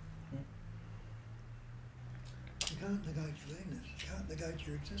am. Yeah. You can't negate your beingness. You can't negate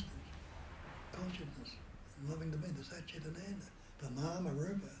your existence, consciousness, and loving to be the Satchitananda, the Nama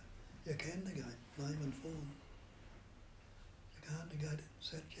Rupa. You can negate name and form. You can't negate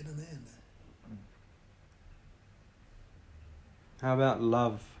Satchitananda. how about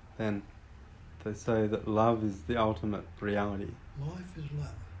love then? They say that love is the ultimate reality. Life is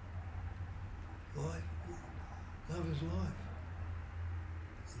love. Love is life.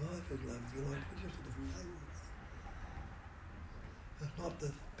 Life is love, if you like, it's just a different name. It's not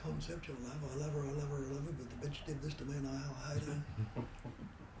the conceptual love, I love her, but the bitch did this to me and I hate her.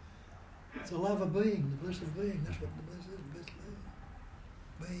 It's the love of being, the bliss of being, that's what the bliss is, the bliss of being.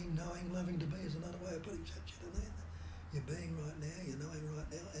 Being, knowing, loving to be is another way of putting Satchitananda. You're being right now, you're knowing right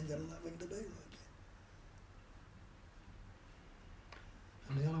now, and you're loving to be like that.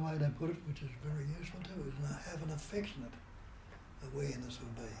 And the other way they put it, which is very useful too, is have an affectionate awareness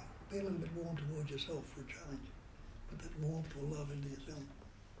of being. Be a little bit warm towards yourself for a change. Put that warmth or love into yourself.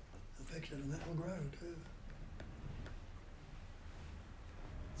 Affection, and that will grow too.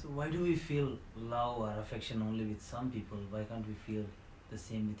 So why do we feel love or affection only with some people? Why can't we feel the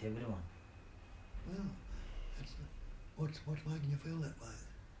same with everyone? Well, that's what's making you feel that way.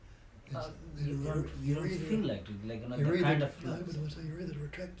 You don't feel like it, like you're that either, kind of no, flux. but I say you're either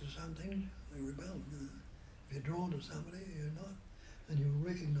attracted to something or you rebel. If you're drawn to somebody, you're not. And you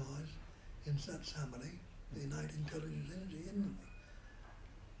recognise in such somebody the innate intelligence energy in them.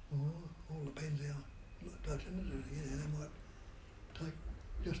 All depends how touching it is. They might take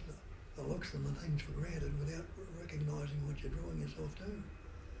just the looks and the things for granted without recognising what you're drawing yourself to.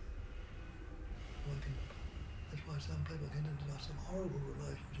 That's why some people get into some horrible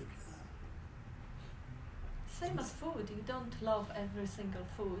relationships. Same as food, you don't love every single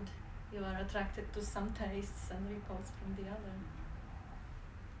food. You are attracted to some tastes and repulsed from the other.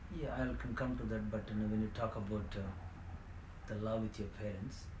 Yeah, I can come to that, but when you talk about the love with your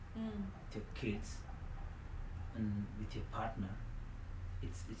parents, with your kids, and with your partner,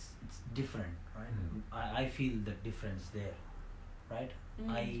 it's different, right? I feel the difference there, right?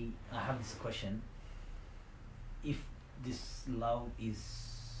 I have this question: if this love is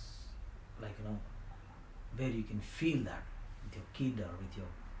like where you can feel that with your kid or with your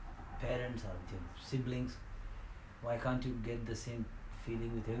parents or with your siblings, why can't you get the same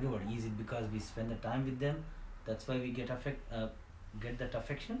feeling with everybody? Is it because we spend the time with them, that's why we get that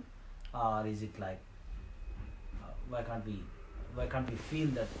affection, or is it like why can't we feel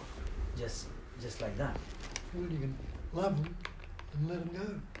that just like that? Well, you can love them and let them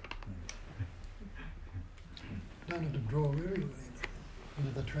go. Don't have to draw everybody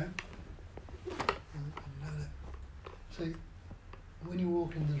into the trap. See, When you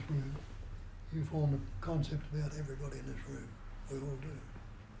walk in this room, you form a concept about everybody in this room. We all do.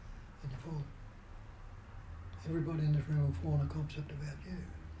 And you form, everybody in this room will form a concept about you.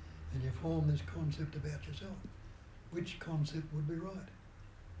 And you form this concept about yourself. Which concept would be right?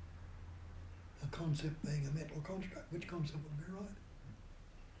 A concept being a mental construct. Which concept would be right?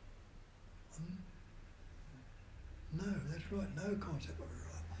 No, that's right. No concept would be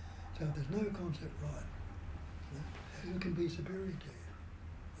right. So if there's no concept right, who can be superior to you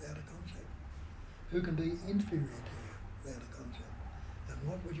without a concept? Who can be inferior to you without a concept? And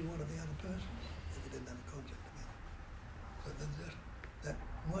what would you want of the other person if you didn't have a concept about it? So there's just that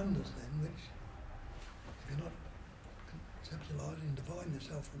oneness then, which if you're not conceptualising and dividing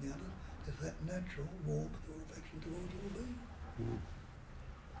yourself from the other, there's that natural warmth or affection towards all beings.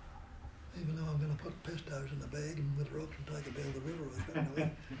 Even though I'm going to put pestos in a bag and with rocks and take it down the river, I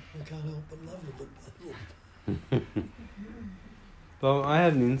can't help but love them. Well, I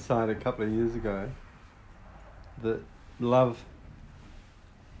had an insight a couple of years ago that the love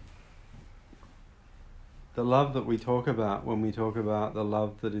that we talk about when we talk about the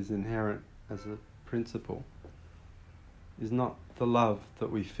love that is inherent as a principle is not the love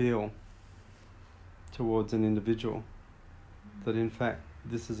that we feel towards an individual. That in fact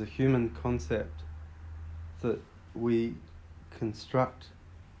this is a human concept that we construct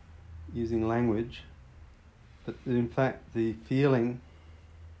using language, but in fact the feeling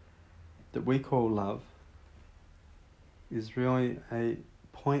that we call love is really a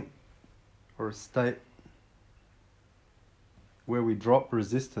point or a state where we drop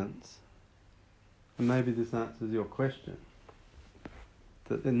resistance. And maybe this answers your question.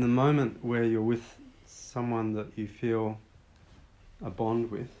 That in the moment where you're with someone that you feel a bond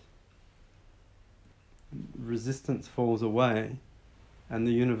with, resistance falls away and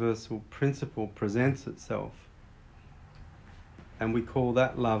the universal principle presents itself. And we call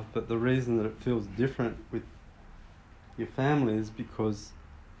that love, but the reason that it feels different with your family is because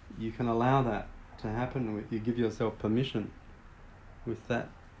you can allow that to happen. You give yourself permission with that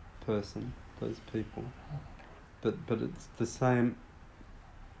person, those people. But it's the same.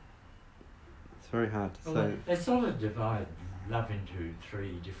 It's very hard to say. They sort of divide love into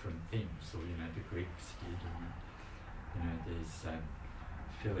three different things, or the Greeks did. And, there's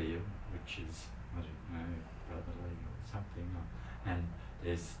filial, which is brotherly or something, and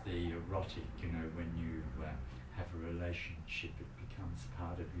there's the erotic. When you have a relationship, it becomes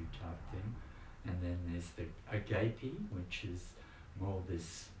part of you type thing. And then there's the agape, which is more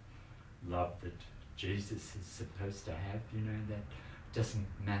this love that Jesus is supposed to have. That doesn't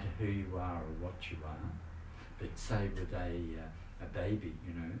matter who you are or what you are. But say with a baby,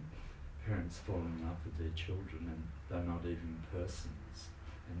 parents fall in love with their children and they're not even persons.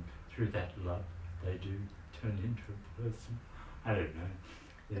 And through that love, they do turn into a person. I don't know.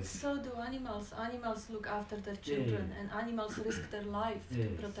 But so do animals. Animals look after their children, and animals risk their life to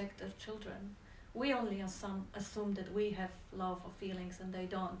protect their children. We only assume that we have love or feelings and they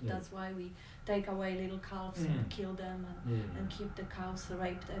don't. That's why we take away little calves and kill them and keep the cows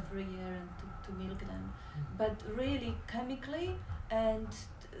raped every year and to milk them. But really, chemically and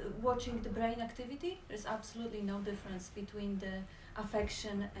watching the brain activity, there's absolutely no difference between the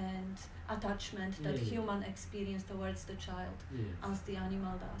affection and attachment that human experience towards the child as the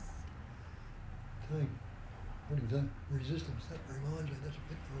animal does. What is that? Resistance, that reminds me, that's a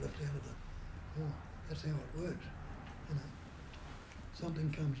bit left out of the... Oh, that's how it works.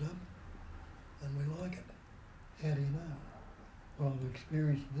 Something comes up and we like it. How do you know? Well, I've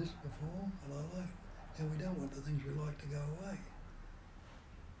experienced this before and I like it. And we don't want the things we like to go away.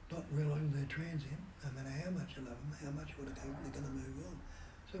 Not realising they're transient, no matter how much you love them, how much you want to keep them, they're going to move on.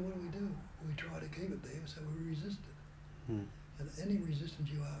 So what do? We try to keep it there, so we resist it. And any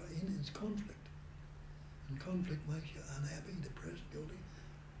resistance you are in is conflict. And conflict makes you unhappy, depressed, guilty.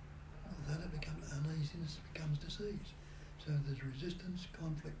 Then it becomes uneasiness, becomes disease. So there's resistance,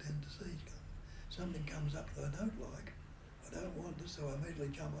 conflict and disease. Something comes up that I don't like, I don't want this, so I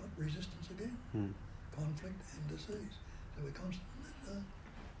immediately jump on it, resistance again. Conflict and disease. So we're constantly...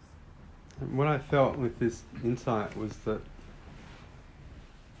 What I felt with this insight was that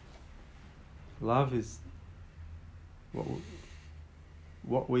love is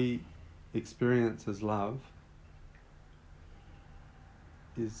what we experience as love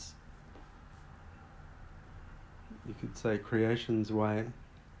is, you could say, creation's way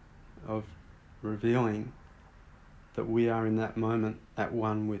of revealing that we are in that moment at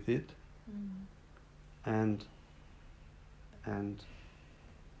one with it, and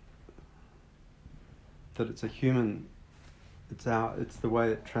that it's a human, it's the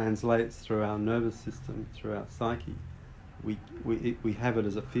way it translates through our nervous system, through our psyche, we have it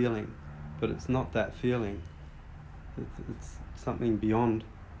as a feeling, but it's not that feeling. It's something beyond.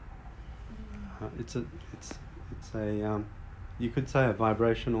 It's a you could say a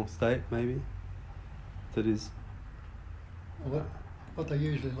vibrational state maybe. That is. What they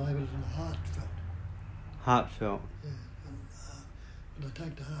usually label as a heartfelt. Heartfelt. Yeah, and I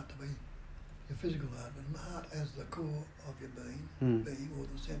take the heart to be your physical heart, but the heart as the core of your being, or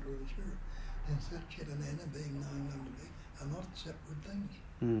the centre of the spirit. And Sat Chit and Ananda, being known to be, are not separate things.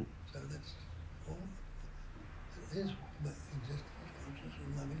 So that's all. It is existence, consciousness,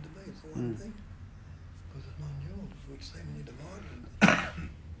 and loving to be. It's the one thing. Because it's non-dual, which seemingly divided.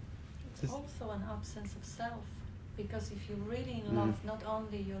 It's also an absence of self. Because if you're really in love, not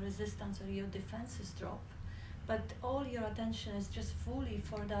only your resistance or your defenses drop, but all your attention is just fully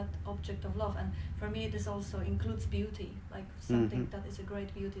for that object of love. And for me, this also includes beauty, like something that is a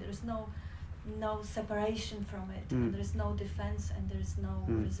great beauty. There is no separation from it, and there is no defense, and there is no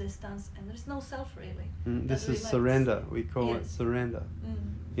resistance, and there is no self really. This is surrender. We call it surrender.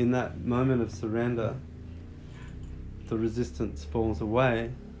 In that moment of surrender, the resistance falls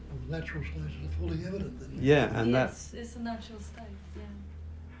away. The natural states are fully evident. Yeah, and yes, it's a natural state. Yeah.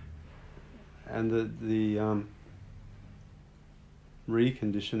 And the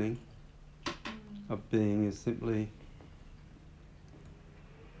reconditioning of being is simply,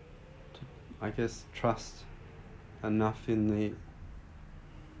 I guess, trust enough in the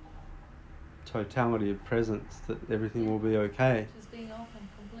totality of presence that everything will be okay. Just being open,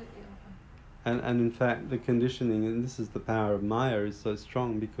 completely open. And in fact, the conditioning, and this is the power of Maya, is so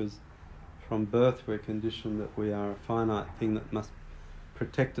strong because from birth we're conditioned that we are a finite thing that must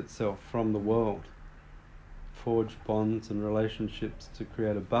protect itself from the world, forge bonds and relationships to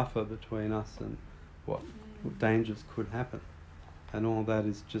create a buffer between us and what dangers could happen. And all that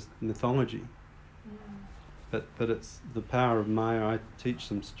is just mythology. But it's the power of Maya. I teach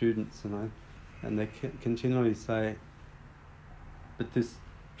some students and they continually say, but this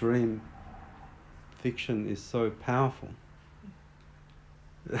dream fiction is so powerful.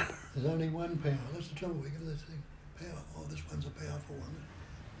 There's only one power. That's the trouble. We give this thing power. Oh, this one's a powerful one.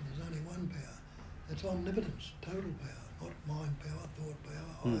 But there's only one power. It's omnipotence, total power. Not mind power, thought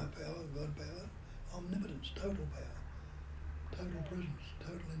power, higher power, God power. Omnipotence, total power. Total presence,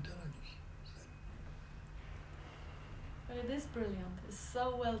 total intelligence. But it is brilliant. It's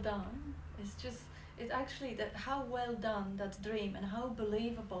so well done. It's actually that how well done that dream and how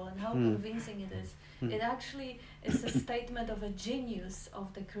believable and how convincing it is. It actually is a statement of a genius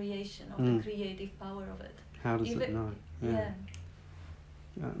of the creation, of the creative power of it. How does it know? Yeah.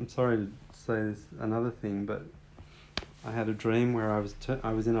 I'm sorry to say this another thing, but I had a dream where I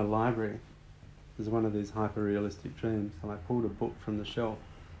was in a library. It was one of these hyper-realistic dreams, and I pulled a book from the shelf.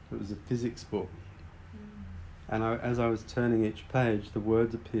 It was a physics book. And as I was turning each page, the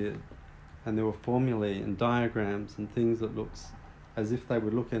words appeared, and there were formulae and diagrams and things that looked as if they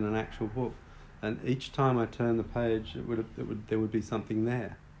would look in an actual book. And each time I turned the page, there would be something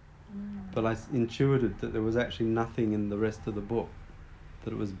there. But I intuited that there was actually nothing in the rest of the book,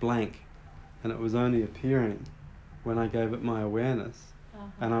 that it was blank, and it was only appearing when I gave it my awareness.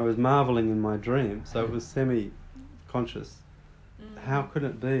 And I was marveling in my dream, so it was semi-conscious. How could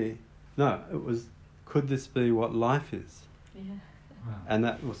it be? No, it was, could this be what life is? Yeah. Wow. And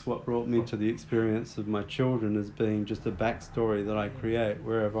that was what brought me to the experience of my children as being just a backstory that I create.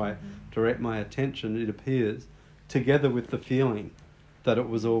 Wherever I direct my attention, it appears, together with the feeling that it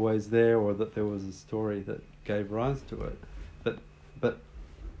was always there or that there was a story that gave rise to it. But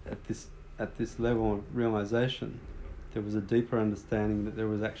at this level of realization, there was a deeper understanding that there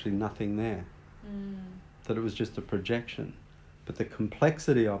was actually nothing there, that it was just a projection. But the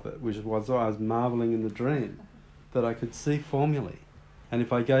complexity of it, which was I was marveling in the dream, that I could see formulae. And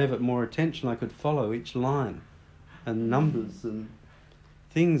if I gave it more attention, I could follow each line and numbers and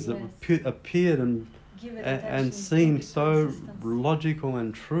things that appeared and seemed so logical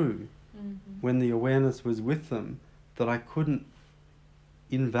and true when the awareness was with them, that I couldn't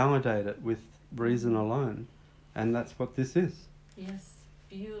invalidate it with reason alone. And that's what this is. Yes,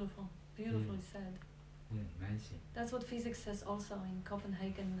 beautiful, beautifully said. Yeah, amazing. That's what physics says also in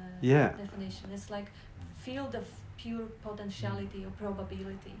Copenhagen definition. It's like field of pure potentiality or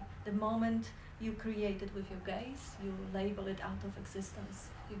probability. The moment you create it with your gaze, you label it out of existence,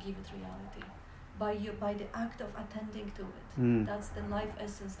 you give it reality. By the act of attending to it. That's the life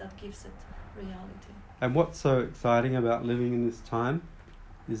essence that gives it reality. And what's so exciting about living in this time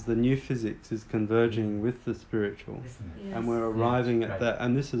is the new physics is converging with the spiritual. Isn't it? Yes. And we're arriving at that.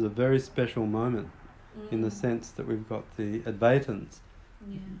 And this is a very special moment in the sense that we've got the Advaitins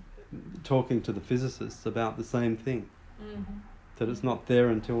talking to the physicists about the same thing. Mm-hmm. That it's not there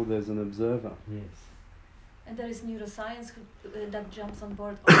until there's an observer. Yes. And there is neuroscience that jumps on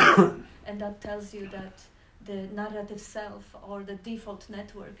board also, and that tells you that the narrative self or the default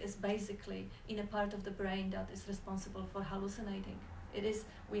network is basically in a part of the brain that is responsible for hallucinating.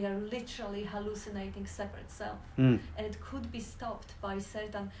 We are literally hallucinating separate self. Mm. And it could be stopped by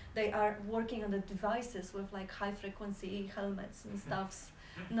certain, they are working on the devices with like high frequency helmets and stuffs,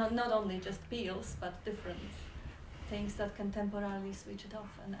 not only just pills, but different things that can temporarily switch it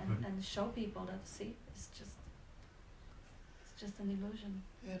off and show people that, see, it's just an illusion.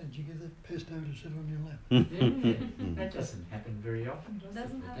 How did you get that pesto to sit on your lap? Yeah. That doesn't happen very often, does it?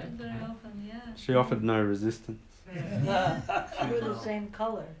 Doesn't happen very often, yeah. She offered no resistance. We're the same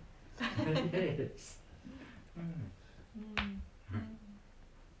color. Yes. Mm. Mm.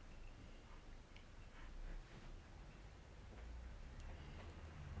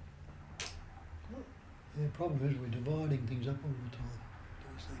 The problem is we're dividing things up all the time.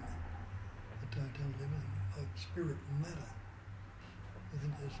 Do you see that? The total of everything, like spirit and matter. You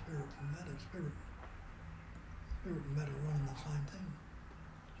think there's spirit and matter. Spirit and matter are running the same thing.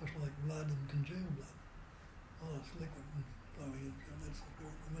 Just like blood and congealed blood. Oh, it's liquid and flowing in. So that's the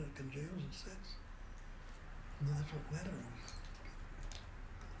spirit. And when it congeals, it sets. And that's what matter is.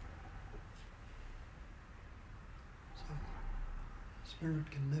 So spirit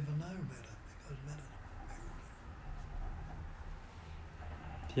can never know matter because matter.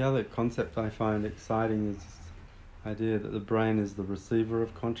 The other concept I find exciting is this idea that the brain is the receiver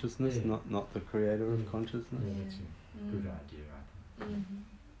of consciousness, Yeah. not the creator of consciousness. Yeah, that's a good idea, I think.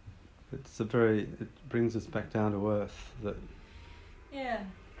 Mm-hmm. It brings us back down to earth. That Yeah,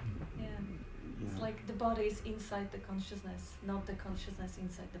 yeah. you It's know, like the body is inside the consciousness, not the consciousness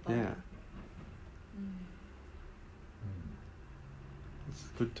inside the body. yeah, Mm. it's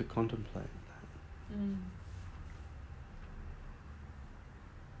good to contemplate that. Mm.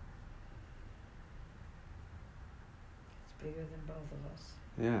 It's bigger than both of us,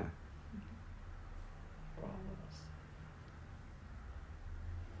 Yeah. for all of us.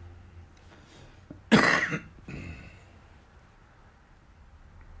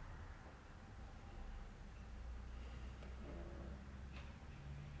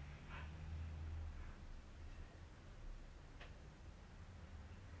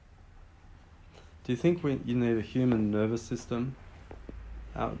 Do you think you need a human nervous system?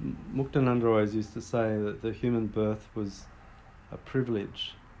 Muktananda always used to say that the human birth was a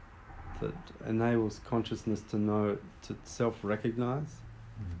privilege that enables consciousness to self-recognize,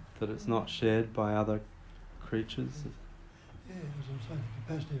 that it's not shared by other creatures. Yeah, as I say,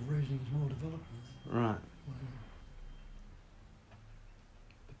 the capacity of reasoning is more developed than that. Right.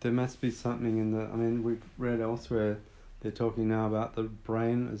 But there must be something in the... I mean, we've read elsewhere, they're talking now about the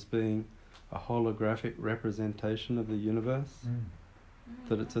brain as being a holographic representation of the universe,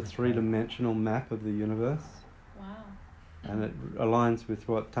 that it's a three-dimensional map of the universe. Wow. And it aligns with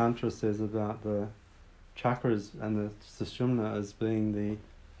what Tantra says about the chakras and the sushumna as being the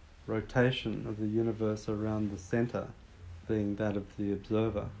rotation of the universe around the center, being that of the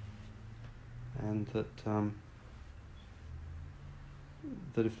observer. And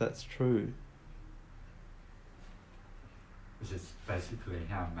that if that's true... This is basically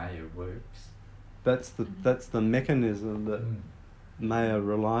how Maya works. That's the mechanism that Maya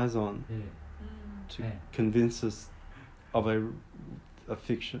relies on Yeah. to Yeah. convince us of a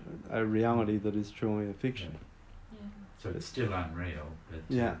fiction, a reality that is truly a fiction. Yeah. Yeah. So it's still unreal, but...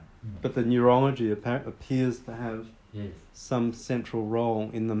 Yeah, but the neurology appears to have Yes. some central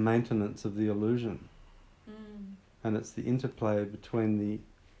role in the maintenance of the illusion. Mm. And it's the interplay between the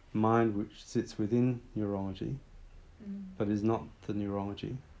mind which sits within neurology, but is not the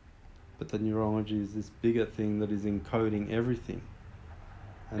neurology. But the neurology is this bigger thing that is encoding everything.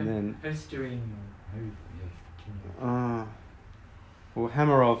 And then... Who's doing... Who... Yeah, can you... well,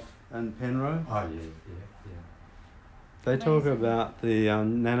 Hameroff and Penrose, Oh, yeah. they talk Amazing. about the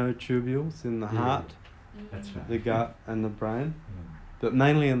nanotubules in the Yeah. heart, That's right. the gut and the brain, Mm. but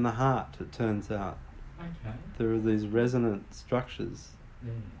mainly in the heart, it turns out. Okay. There are these resonant structures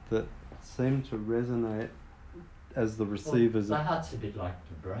Yeah. that seem to resonate as the receivers Well, of... the heart's a bit like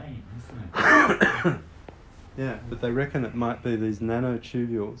the brain, isn't it? Yeah, but they reckon it might be these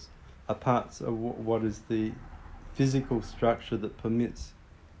nanotubules are parts of what is the physical structure that permits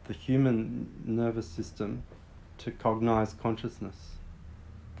the human nervous system to cognize consciousness.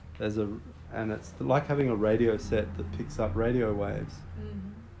 And it's like having a radio set that picks up radio waves.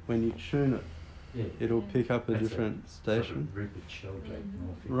 When you tune it, Yeah. it'll pick up a That's different Sort station. of Rupert Sheldrake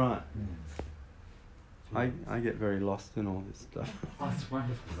morphing. Right. I get very lost in all this stuff. Oh, it's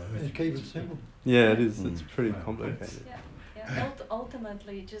wonderful though. Just keep it simple. Yeah, it is. It's pretty Well, complicated.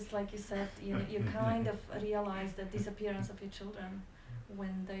 Ultimately, just like you said, you kind of realize the disappearance of your children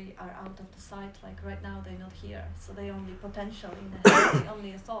when they are out of the sight. Like right now, they're not here, so they only potential in the head, they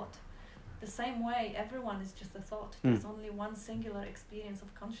only a thought. The same way, everyone is just a thought. There's only one singular experience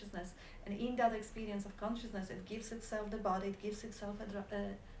of consciousness, and in that experience of consciousness, it gives itself the body, it gives itself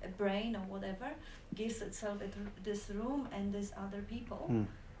a brain or whatever, gives itself this room and these other people.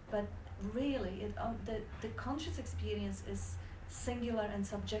 But really, the conscious experience is singular and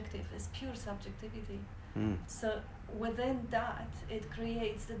subjective. It's pure subjectivity. So within that, it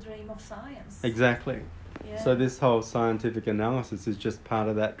creates the dream of science. Exactly. Yeah. So this whole scientific analysis is just part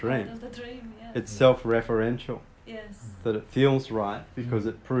of that dream. Part of the dream, yeah. It's self-referential. Yes. That it feels right because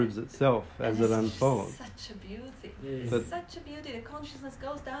it proves itself as And it it's unfolds. Such a beauty. Yes. But- Such a beauty. The consciousness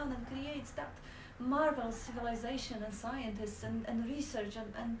goes down and creates that marvelous civilization and scientists and research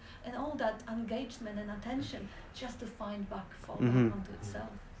and all that engagement and attention just to find back, fall back onto itself.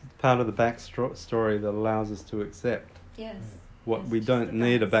 Part of the backstory that allows us to accept Yes. what Yes, we just don't the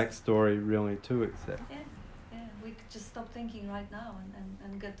need a balance. backstory really to accept. Yeah. We could just stop thinking right now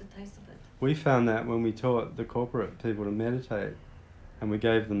and get the taste of it. We found that when we taught the corporate people to meditate and we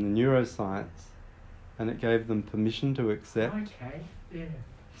gave them the neuroscience and it gave them permission to accept Okay, yeah.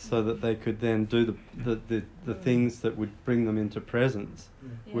 so that they could then do the things that would bring them into presence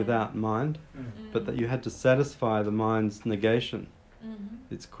Yeah. without mind, but that you had to satisfy the mind's negation,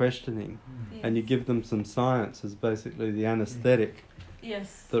 its questioning, and you give them some science as basically the anesthetic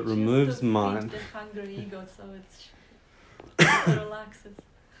Yes. that just removes to feed mind. the hungry ego, so it relaxes.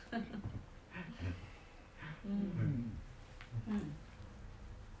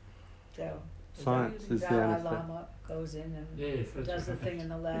 So Science is the Dalai anesthetic. Lama goes in and Yes, that's does the right. thing in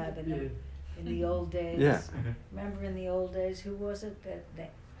the lab, and Yeah. in the old days, Yeah. remember in the old days, who was it? The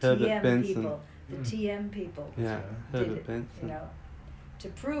Herbert TM Benson. people, the TM people Yeah, did Herbert it, Benson. you know, to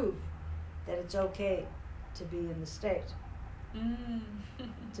prove that it's okay to be in the state,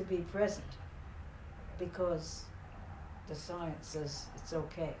 to be present, because the science says it's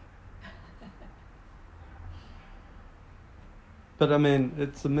okay. But I mean,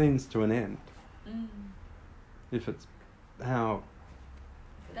 it's a means to an end. Mm. If it's how,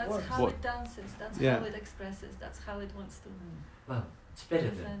 That's Works. how What- it dances, that's Yeah. how it expresses, that's how it wants to. Well, it's better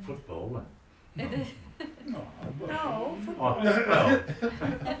than Present. football. It is. No, Oh, football.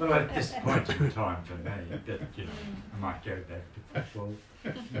 well, at this point in time for me, that I might go back to football.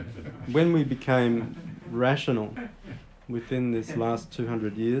 when we became rational within this last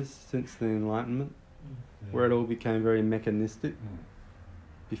 200 years since the Enlightenment, where it all became very mechanistic.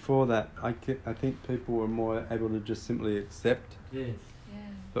 Before that, I think people were more able to just simply accept. Yes. Yeah.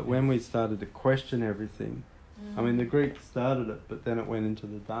 But when we started to question everything, I mean, the Greeks started it, but then it went into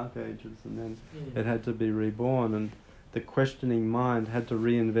the Dark Ages, and then it had to be reborn, and the questioning mind had to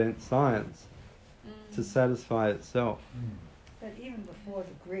reinvent science to satisfy itself. But even before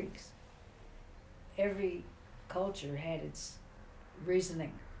the Greeks, every culture had its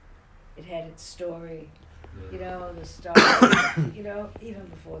reasoning. It had its story, you know, the star, you know, even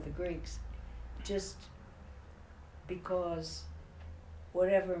before the Greeks. Just because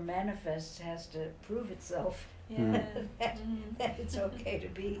whatever manifests has to prove itself Yeah. that it's okay to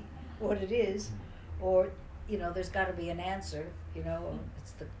be what it is, or, you know, there's got to be an answer, you know,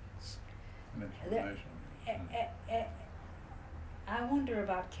 it's the... I wonder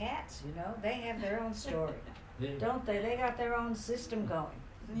about cats, you know, they have their own story, don't they? They got their own system going.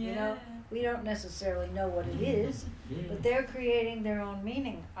 You know, we don't necessarily know what it is, but they're creating their own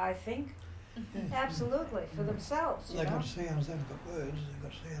meaning, I think. Absolutely, for themselves, you They've know. got sounds, they've got words, they've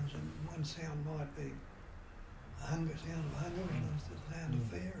got sounds, and one sound might be a hunger, sound of hunger, another sound of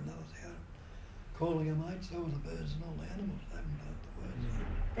fear, another sound of calling a mate. So are the birds and all the animals. They haven't got the words.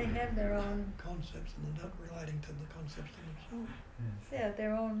 They have their own, Concepts, and they're not relating to the concepts in themselves. yeah,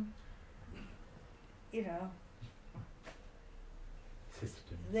 their own, you know,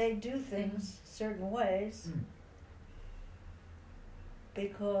 System. they do things certain ways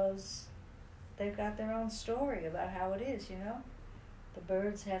because they've got their own story about how it is, you know. The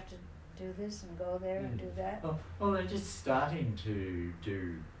birds have to do this and go there and do that. Well, they're just starting to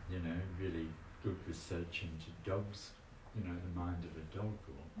do, you know, really good research into dogs, you know, the mind of a dog.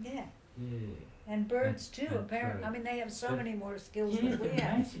 Or, Yeah, yeah. and birds too, and apparently. I mean, they have so but- many more skills Yeah, than we they're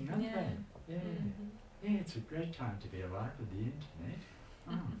have. amazing, aren't Yeah. they? Yeah. Yeah, it's a great time to be alive with the internet.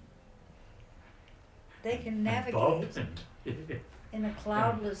 Oh. They can And navigate Bob and, in a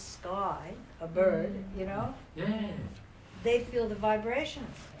cloudless sky, a bird, you know. yeah. They feel the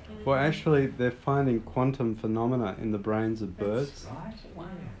vibrations. Well, actually, they're finding quantum phenomena in the brains of birds. Right. Wow.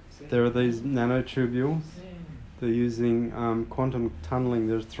 There are these nanotubules. They're using quantum tunneling.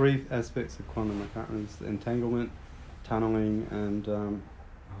 There's 3 aspects of quantum. I can't remember. It's entanglement, tunneling, and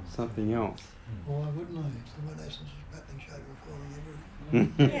something else. Why wouldn't I? It's the one essence of happening, shaping, forming,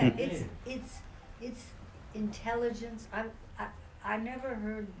 everything. Yeah, it's intelligence. I never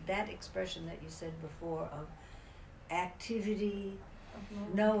heard that expression that you said before of activity,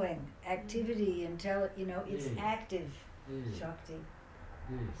 knowing, activity, it's active, Shakti,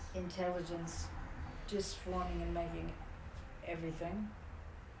 intelligence, just forming and making everything.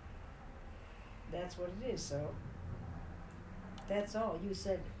 That's what it is, so that's all you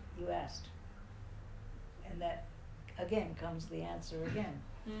said, you asked. And that, again, comes the answer again.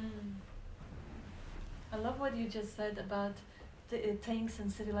 I love what you just said about the things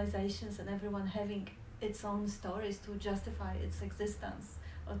and civilizations and everyone having its own stories to justify its existence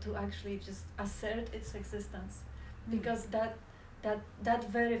or to actually just assert its existence, because that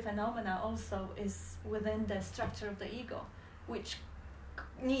very phenomena also is within the structure of the ego, which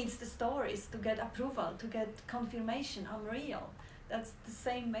needs the stories to get approval, to get confirmation I'm real. That's the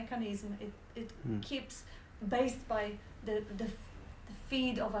same mechanism. It keeps based by the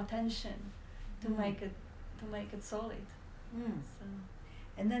feed of attention to make it solid. So.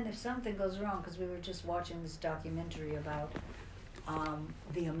 And then if something goes wrong, because we were just watching this documentary about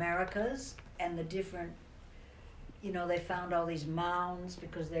the Americas and the different, they found all these mounds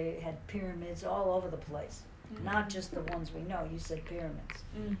because they had pyramids all over the place. Not just the ones we know. You said pyramids.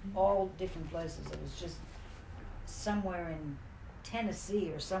 All different places. It was just somewhere in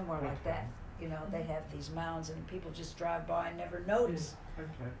Tennessee or somewhere like that. They have these mounds and people just drive by and never notice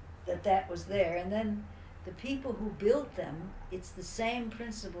that was there. And then the people who built them, it's the same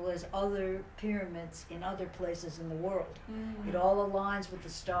principle as other pyramids in other places in the world. It all aligns with the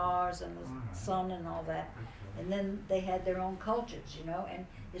stars and the sun and all that. And then they had their own cultures, and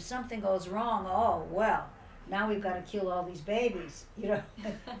if something goes wrong, now we've got to kill all these babies,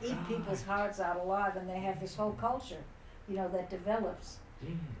 eat people's hearts out alive, and they have this whole culture, that develops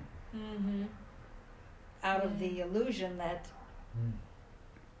out of the illusion that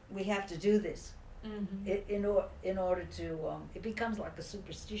we have to do this. In order to, it becomes like a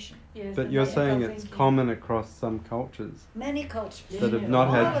superstition. Yes, but you're saying it's common across some cultures. Many cultures. That have not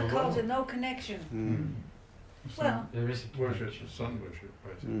had... All the culture, no connection. Well, there is a worship, sun worship,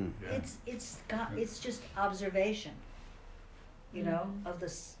 basically. It's just observation, of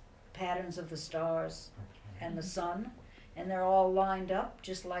the patterns of the stars and the sun, and they're all lined up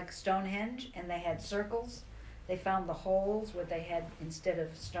just like Stonehenge, and they had circles. They found the holes where they had, instead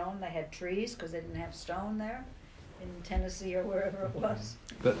of stone, they had trees because they didn't have stone there in Tennessee or wherever it was.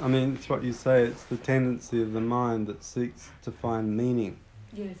 But I mean, it's what you say, it's the tendency of the mind that seeks to find meaning.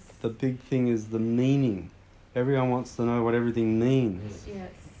 Yes. The big thing is the meaning. Everyone wants to know what everything means.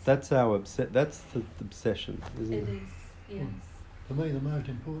 Yes. That's our that's the obsession, isn't it? It is, yes. For me, the most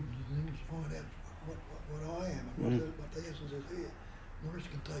important thing is to find out what I am and what the essence is here. The rest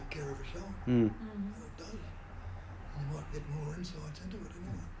can take care of itself. And it does. And you might get more insights into it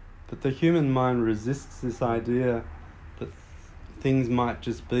anyway. But the human mind resists this idea that things might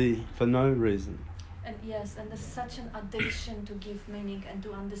just be for no reason. And yes, and there's such an addiction to give meaning and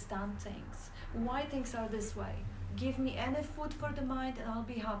to understand things. Why things are this way. Give me any food for the mind and I'll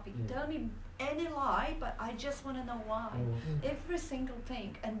be happy. Tell me any lie, but I just want to know why. Every single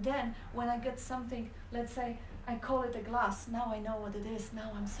thing. And then when I get something, let's say I call it a glass, now I know what it is,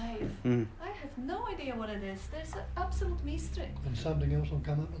 now I'm safe. I have no idea what it is. There's an absolute mystery. And something else will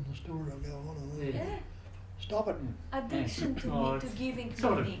come up in the story, will go on and on. Stop it. Addiction to giving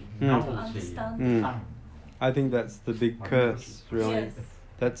meaning, to understand. I think that's the big curse, really. Yes.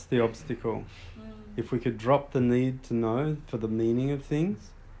 That's the obstacle. If we could drop the need to know for the meaning of things,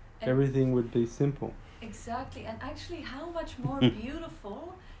 everything would be simple. Exactly, and actually how much more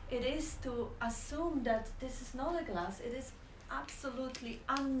beautiful it is to assume that this is not a glass, it is absolutely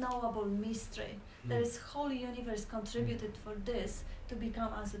unknowable mystery. There is whole universe contributed for this to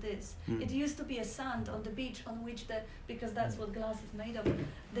become as it is. It used to be a sand on the beach on which because that's what glass is made of,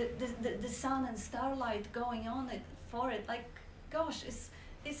 the sun and starlight going on it for it, like gosh,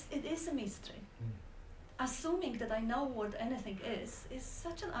 it is a mystery. Assuming that I know what anything is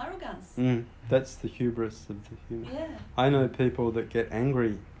such an arrogance. That's the hubris of the human. Yeah. I know people that get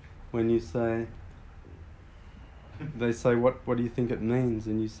angry when you say, they say, what do you think it means?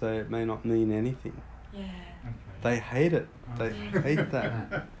 And you say it may not mean anything. Yeah. They hate it. They hate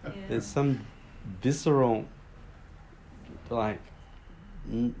that. There's some visceral, like,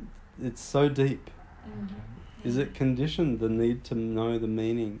 it's so deep. Is it conditioned, the need to know the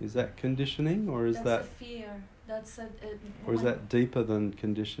meaning? Is that conditioning, or is that's a fear? That's or is that deeper than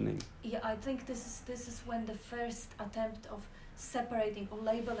conditioning? Yeah, I think this is when the first attempt of separating or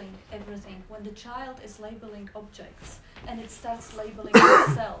labeling everything, when the child is labeling objects and it starts labeling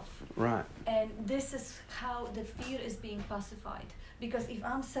itself. Right. And this is how the fear is being pacified. Because if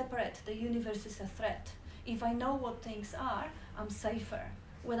I'm separate, the universe is a threat. If I know what things are, I'm safer.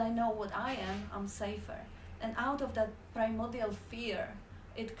 When I know what I am, I'm safer. And out of that primordial fear,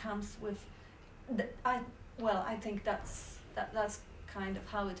 it comes with, I think that's kind of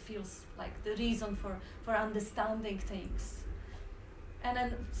how it feels like, the reason for understanding things. And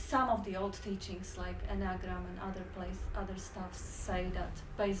then some of the old teachings like Enneagram and other stuff say that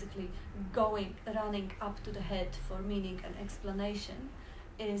basically running up to the head for meaning and explanation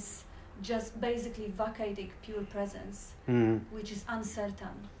is just basically vacating pure presence, which is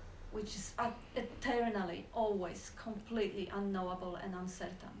uncertain, which is eternally, always completely unknowable and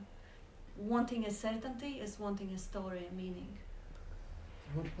uncertain. Wanting a certainty is wanting a story, a meaning.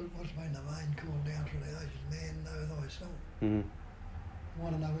 What's made the mind cool down through the ages? Man, know thyself. Mm. We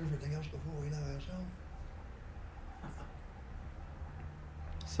want to know everything else before we know ourselves.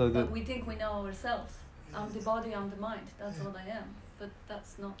 But we think we know ourselves. I'm the body, I'm the mind. That's what I am. But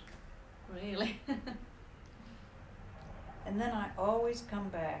that's not really. And then I always come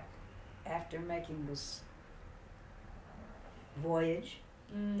back after making this voyage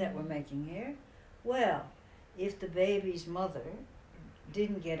that we're making here. Well, if the baby's mother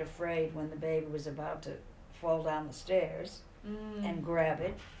didn't get afraid when the baby was about to fall down the stairs and grab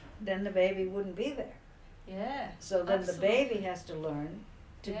it, then the baby wouldn't be there. Yeah. So then the baby has to learn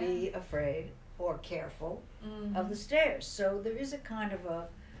to be afraid or careful of the stairs. So there is a kind of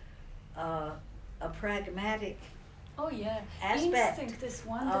a pragmatic aspect instinct is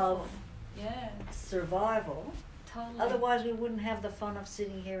wonderful. of survival. Totally. Otherwise we wouldn't have the fun of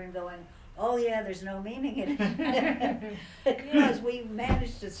sitting here and going, oh yeah, there's no meaning in it. Because we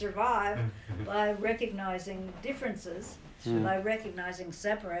managed to survive by recognizing differences, by recognizing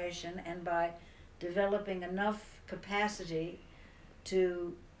separation, and by developing enough capacity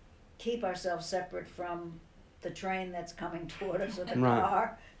to keep ourselves separate from the train that's coming toward us or the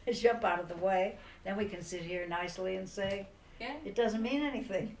car, jump out of the way. Then we can sit here nicely and say, it doesn't mean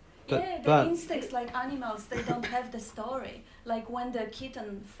anything. The instincts, like animals, they don't have the story. Like when the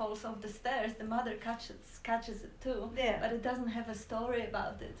kitten falls off the stairs, the mother catches it too. Yeah. But it doesn't have a story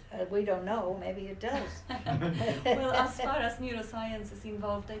about it. We don't know. Maybe it does. Well, as far as neuroscience is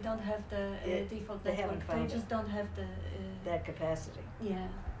involved, they don't have the default network. They just don't have that capacity. Yeah.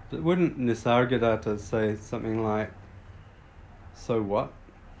 But wouldn't Nisargadatta say something like, so what?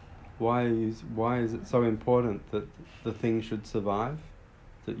 Why is it so important that the thing should survive?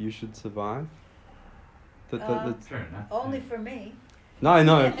 That you should survive? Only for me.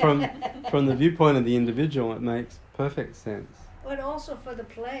 No, from the viewpoint of the individual, it makes perfect sense. But also for the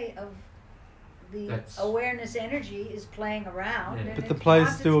play of the awareness energy is playing around. Yeah. But the play's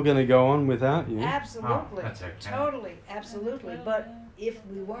still going to go on without you. Absolutely. Oh, that's okay. Totally, absolutely. But if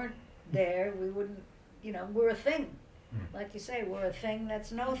we weren't there, we wouldn't, we're a thing. Like you say, we're a thing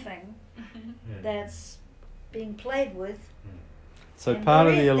that's no thing, that's being played with. So part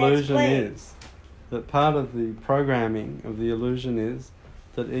of the illusion is that part of the programming of the illusion is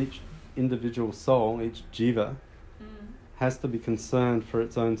that each individual soul, each jiva, has to be concerned for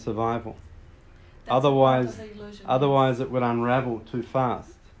its own survival. Otherwise it would unravel too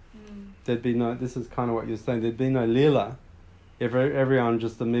fast. There'd be no, this is kind of what you're saying, there'd be no lila if everyone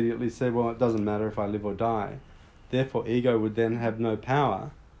just immediately said, well, it doesn't matter if I live or die. Therefore, ego would then have no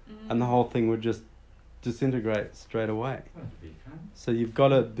power, and the whole thing would just disintegrate straight away. So you've got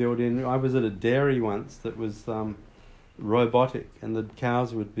to build in. I was at a dairy once that was robotic, and the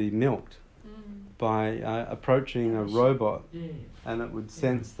cows would be milked by approaching a robot, and it would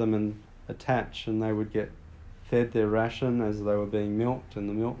sense them and attach, and they would get fed their ration as they were being milked, and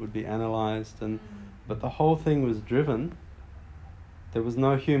the milk would be analysed. But the whole thing was driven. There was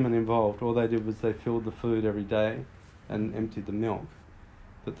no human involved. All they did was they filled the food every day and emptied the milk.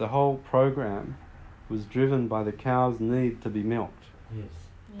 But the whole program was driven by the cow's need to be milked. Yes.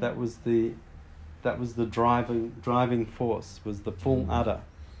 Yeah. That was the driving force, was the full udder.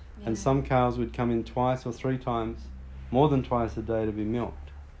 Yeah. And some cows would come in twice or three times, more than twice a day to be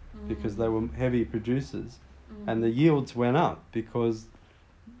milked, because they were heavy producers. And the yields went up because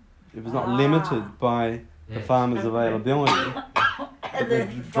it was not limited by the farmer's availability. But the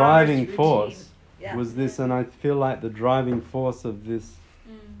driving force was this, and I feel like the driving force of this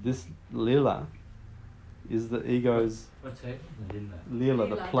lila is the ego's lila,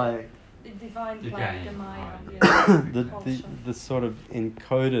 the play. The divine The plan, game, the Maya. right. Yeah. the sort of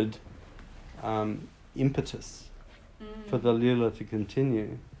encoded impetus for the lila to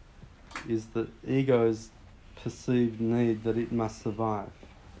continue is the ego's perceived need that it must survive.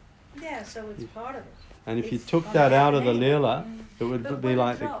 Yeah, so it's part of it. And if you It's took gonna that out happen of the anyway. lila, it would But be when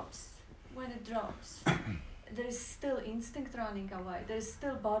like it drops, there is still instinct running away. There is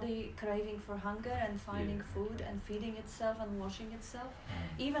still body craving for hunger and finding food and feeding itself and washing itself.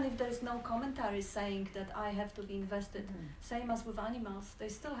 Even if there is no commentary saying that I have to be invested, same as with animals, they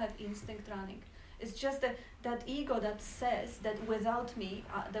still have instinct running. It's just that ego that says that without me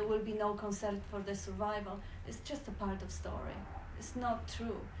there will be no concern for the survival. It's just a part of story. It's not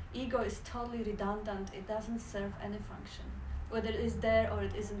true. Ego is totally redundant. It doesn't serve any function. Whether it is there or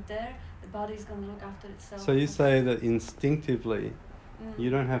it isn't there, the body is going to look after itself. So you say that instinctively, you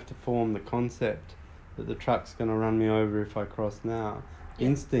don't have to form the concept that the truck's going to run me over if I cross now. Yeah.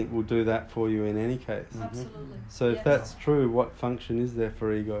 Instinct will do that for you in any case. Absolutely. So if that's true, what function is there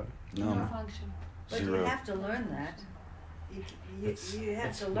for ego? No function. But Zero. you have to learn that. You have It's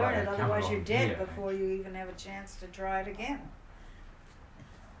to why learn I it, come otherwise you're along dead here. before you even have a chance to try it again.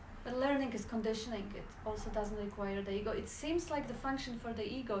 But learning is conditioning. It also doesn't require the ego. It seems like the function for the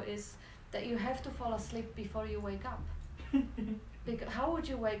ego is that you have to fall asleep before you wake up. Because how would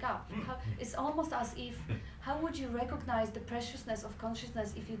you wake up? It's almost as if, how would you recognize the preciousness of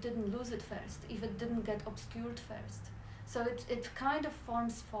consciousness if you didn't lose it first, if it didn't get obscured first? So it kind of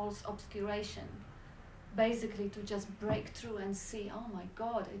forms false obscuration, basically to just break through and see, oh my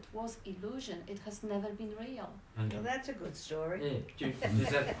God, it was illusion. It has never been real. And Well, that's a good story. does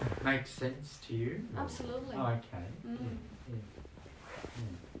that make sense to you? Or- Absolutely. Oh, okay.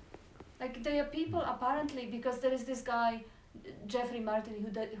 Like there are people apparently, because there is this guy, Jeffrey Martin,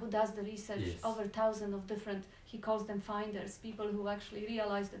 who does the research, Yes. over 1,000 of different, he calls them finders, people who actually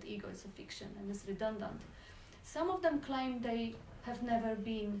realize that ego is a fiction and is redundant. Some of them claim they have never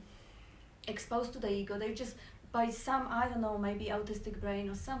been exposed to the ego. They just, by some, I don't know, maybe autistic brain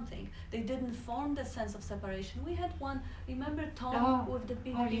or something, they didn't form the sense of separation. We had one, remember Tom with the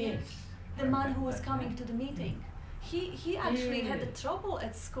big beard? The man who was coming to the meeting. He actually had the trouble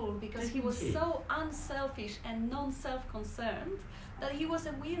at school because he was so unselfish and non-self-concerned that he was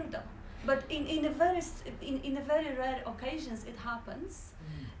a weirdo. But in a very rare occasions it happens,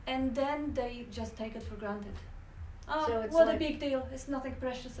 and then they just take it for granted. Oh, So it's what like- a big deal! It's nothing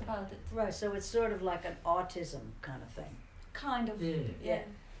precious about it. Right, so it's sort of like an autism kind of thing. Kind of. Yeah. Yeah.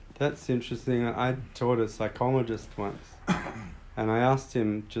 That's interesting. I taught a psychologist once, and I asked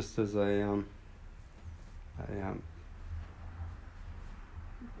him just as a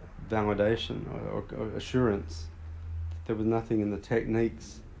validation or assurance that there was nothing in the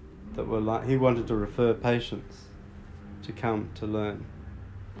techniques that were like. He wanted to refer patients to come to learn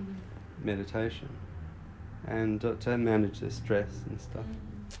meditation and to manage their stress and stuff.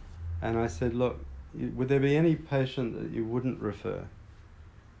 And I said, look, would there be any patient that you wouldn't refer?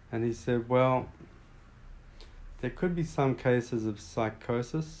 And he said, well, there could be some cases of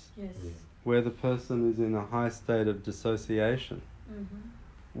psychosis Yes. where the person is in a high state of dissociation,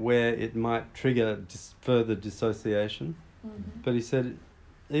 where it might trigger further dissociation. But he said,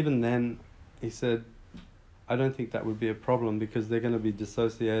 even then, he said, I don't think that would be a problem because they're going to be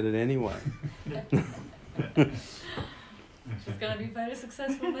dissociated anyway. She's gonna be very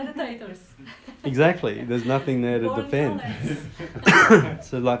successful meditators. Exactly. There's nothing there to Born defend. goddess.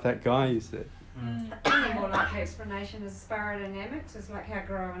 So like that guy you said. Any more like the explanation is spirodynamics. It's like how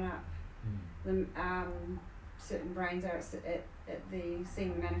growing up, the certain brains are at the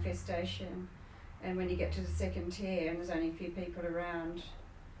seeing manifestation, and when you get to the second tier and there's only a few people around,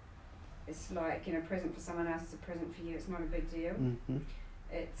 it's like, you know, present for someone else is a present for you. It's not a big deal. Mm-hmm.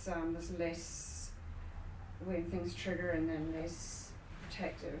 It's there's less when things trigger and then less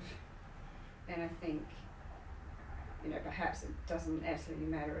protective, and I think, you know, perhaps it doesn't absolutely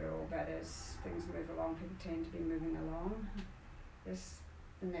matter at all, but as things move along, people tend to be moving along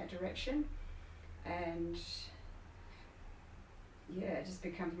in that direction, and yeah, it just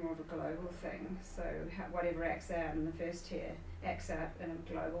becomes more of a global thing. So whatever acts out in the first tier acts out in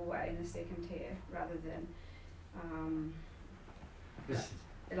a global way in the second tier, rather than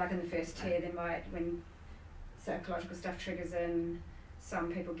like in the first tier, they might, when psychological stuff triggers in,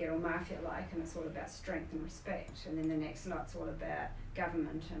 some people get all mafia-like and it's all about strength and respect, and then the next lot's all about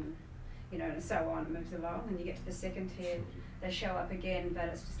government and, you know, and so on. It moves along, and you get to the second tier, they show up again, but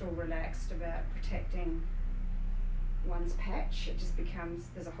it's just all relaxed about protecting one's patch. It just becomes,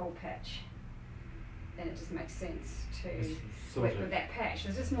 there's a whole patch, and it just makes sense to work with that patch.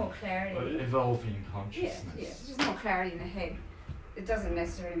 There's just more clarity. Evolving consciousness. Yeah, there's just more clarity in the head it doesn't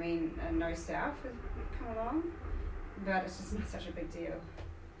necessarily mean a no self has come along, but it's just not such a big deal.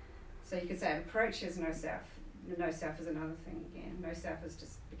 So you could say it approaches no self. The no self is another thing again. No self is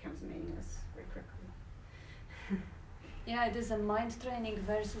just becomes meaningless very quickly. Yeah, it is a mind training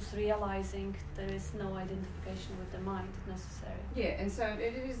versus realizing there is no identification with the mind necessary. Yeah, and so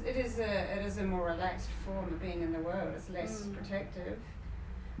it is a more relaxed form of being in the world. It's less protective.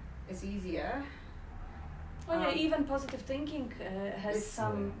 It's easier. Oh yeah, even positive thinking has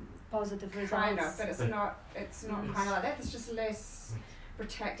some positive results. Kind of, but it's not kind of like that. It's just less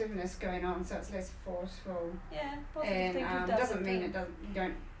protectiveness going on, so it's less forceful. Yeah, positive thinking doesn't mean you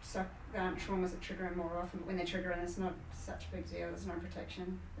don't suck. There aren't traumas that trigger more often, but when they trigger, it's not such a big deal. There's no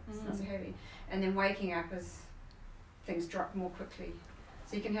protection. It's not so heavy. And then waking up as things drop more quickly,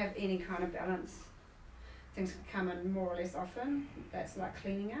 so you can have any kind of balance. Things can come in more or less often. That's like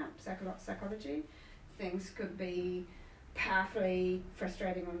cleaning up, psychology. Things could be powerfully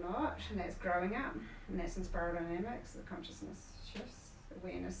frustrating or not, and that's growing up, and that's in spiral dynamics. The consciousness shifts,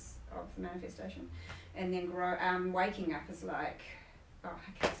 awareness of the manifestation, and then waking up is like, oh,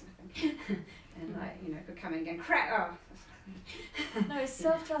 okay, it's nothing, and like could come in again, crack. No, it's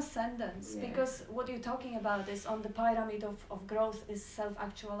self-transcendence, because what you're talking about is on the pyramid of growth is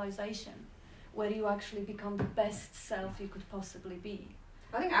self-actualization, where you actually become the best self you could possibly be.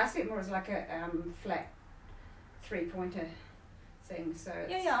 I think I see it more as like a flat three-pointer thing. So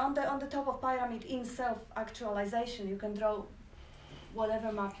on the top of pyramid in self-actualization you can draw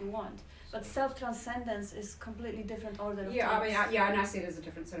whatever map you want, but self-transcendence is completely different order of things. And I see it as a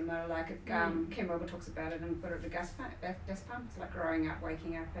different sort of model. Like Ken Wilber talks about it in the gas pump. It's like growing up,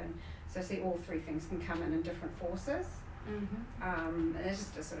 waking up, and so I see all three things can come in different forces. And it's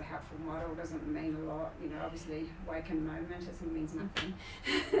just a sort of helpful model. Doesn't mean a lot, obviously wake in moment it means nothing.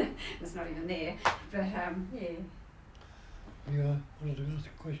 It's not even there, but You wanted to ask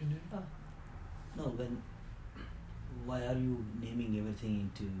a question, did you? No, why are you naming everything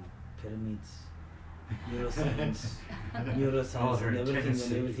into pyramids, neuroscience, and everything,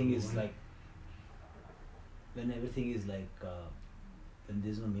 when everything is like, when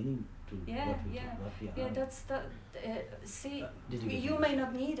there's no meaning to what we are. That's the see. You may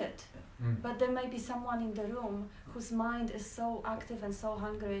not need it, but there may be someone in the room whose mind is so active and so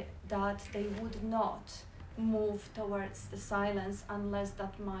hungry that they would not move towards the silence unless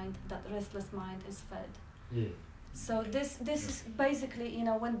that restless mind is fed. Yeah. So this is basically,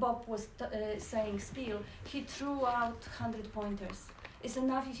 when Bob was saying spiel, he threw out 100 pointers. It's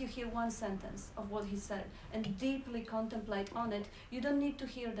enough if you hear one sentence of what he said and deeply contemplate on it. You don't need to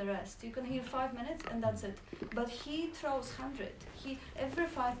hear the rest. You can hear 5 minutes and that's it. But he throws 100. Every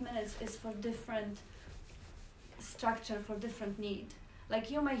 5 minutes is for different structure, for different need. Like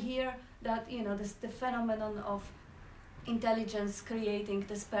you may hear that, the phenomenon of intelligence creating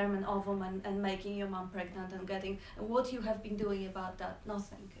the sperm and ovum and making your mom pregnant and getting, what you have been doing about that?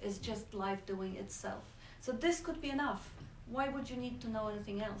 Nothing. It's just life doing itself. So this could be enough. Why would you need to know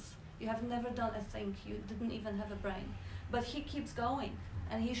anything else? You have never done a thing. You didn't even have a brain. But he keeps going,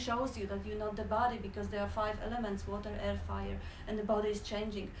 and he shows you that you're not the body because there are 5 elements, water, air, fire, and the body is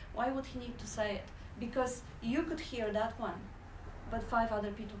changing. Why would he need to say it? Because you could hear that one, but 5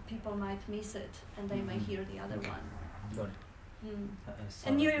 other people might miss it, and they may hear the other one. Got it.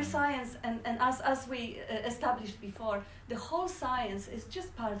 And neuroscience, and as we established before, the whole science is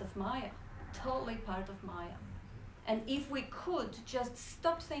just part of Maya, totally part of Maya. And if we could just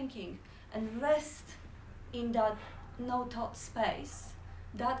stop thinking and rest in that no-thought space,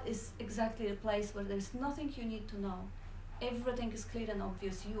 that is exactly the place where there's nothing you need to know. Everything is clear and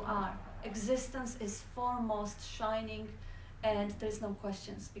obvious. You are. Existence is foremost, shining, and there's no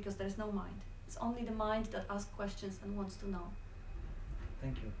questions because there's no mind. It's only the mind that asks questions and wants to know.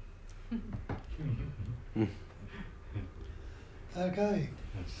 Thank you. Okay.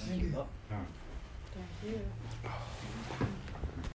 Yes. Thank you. Oh. Thank you.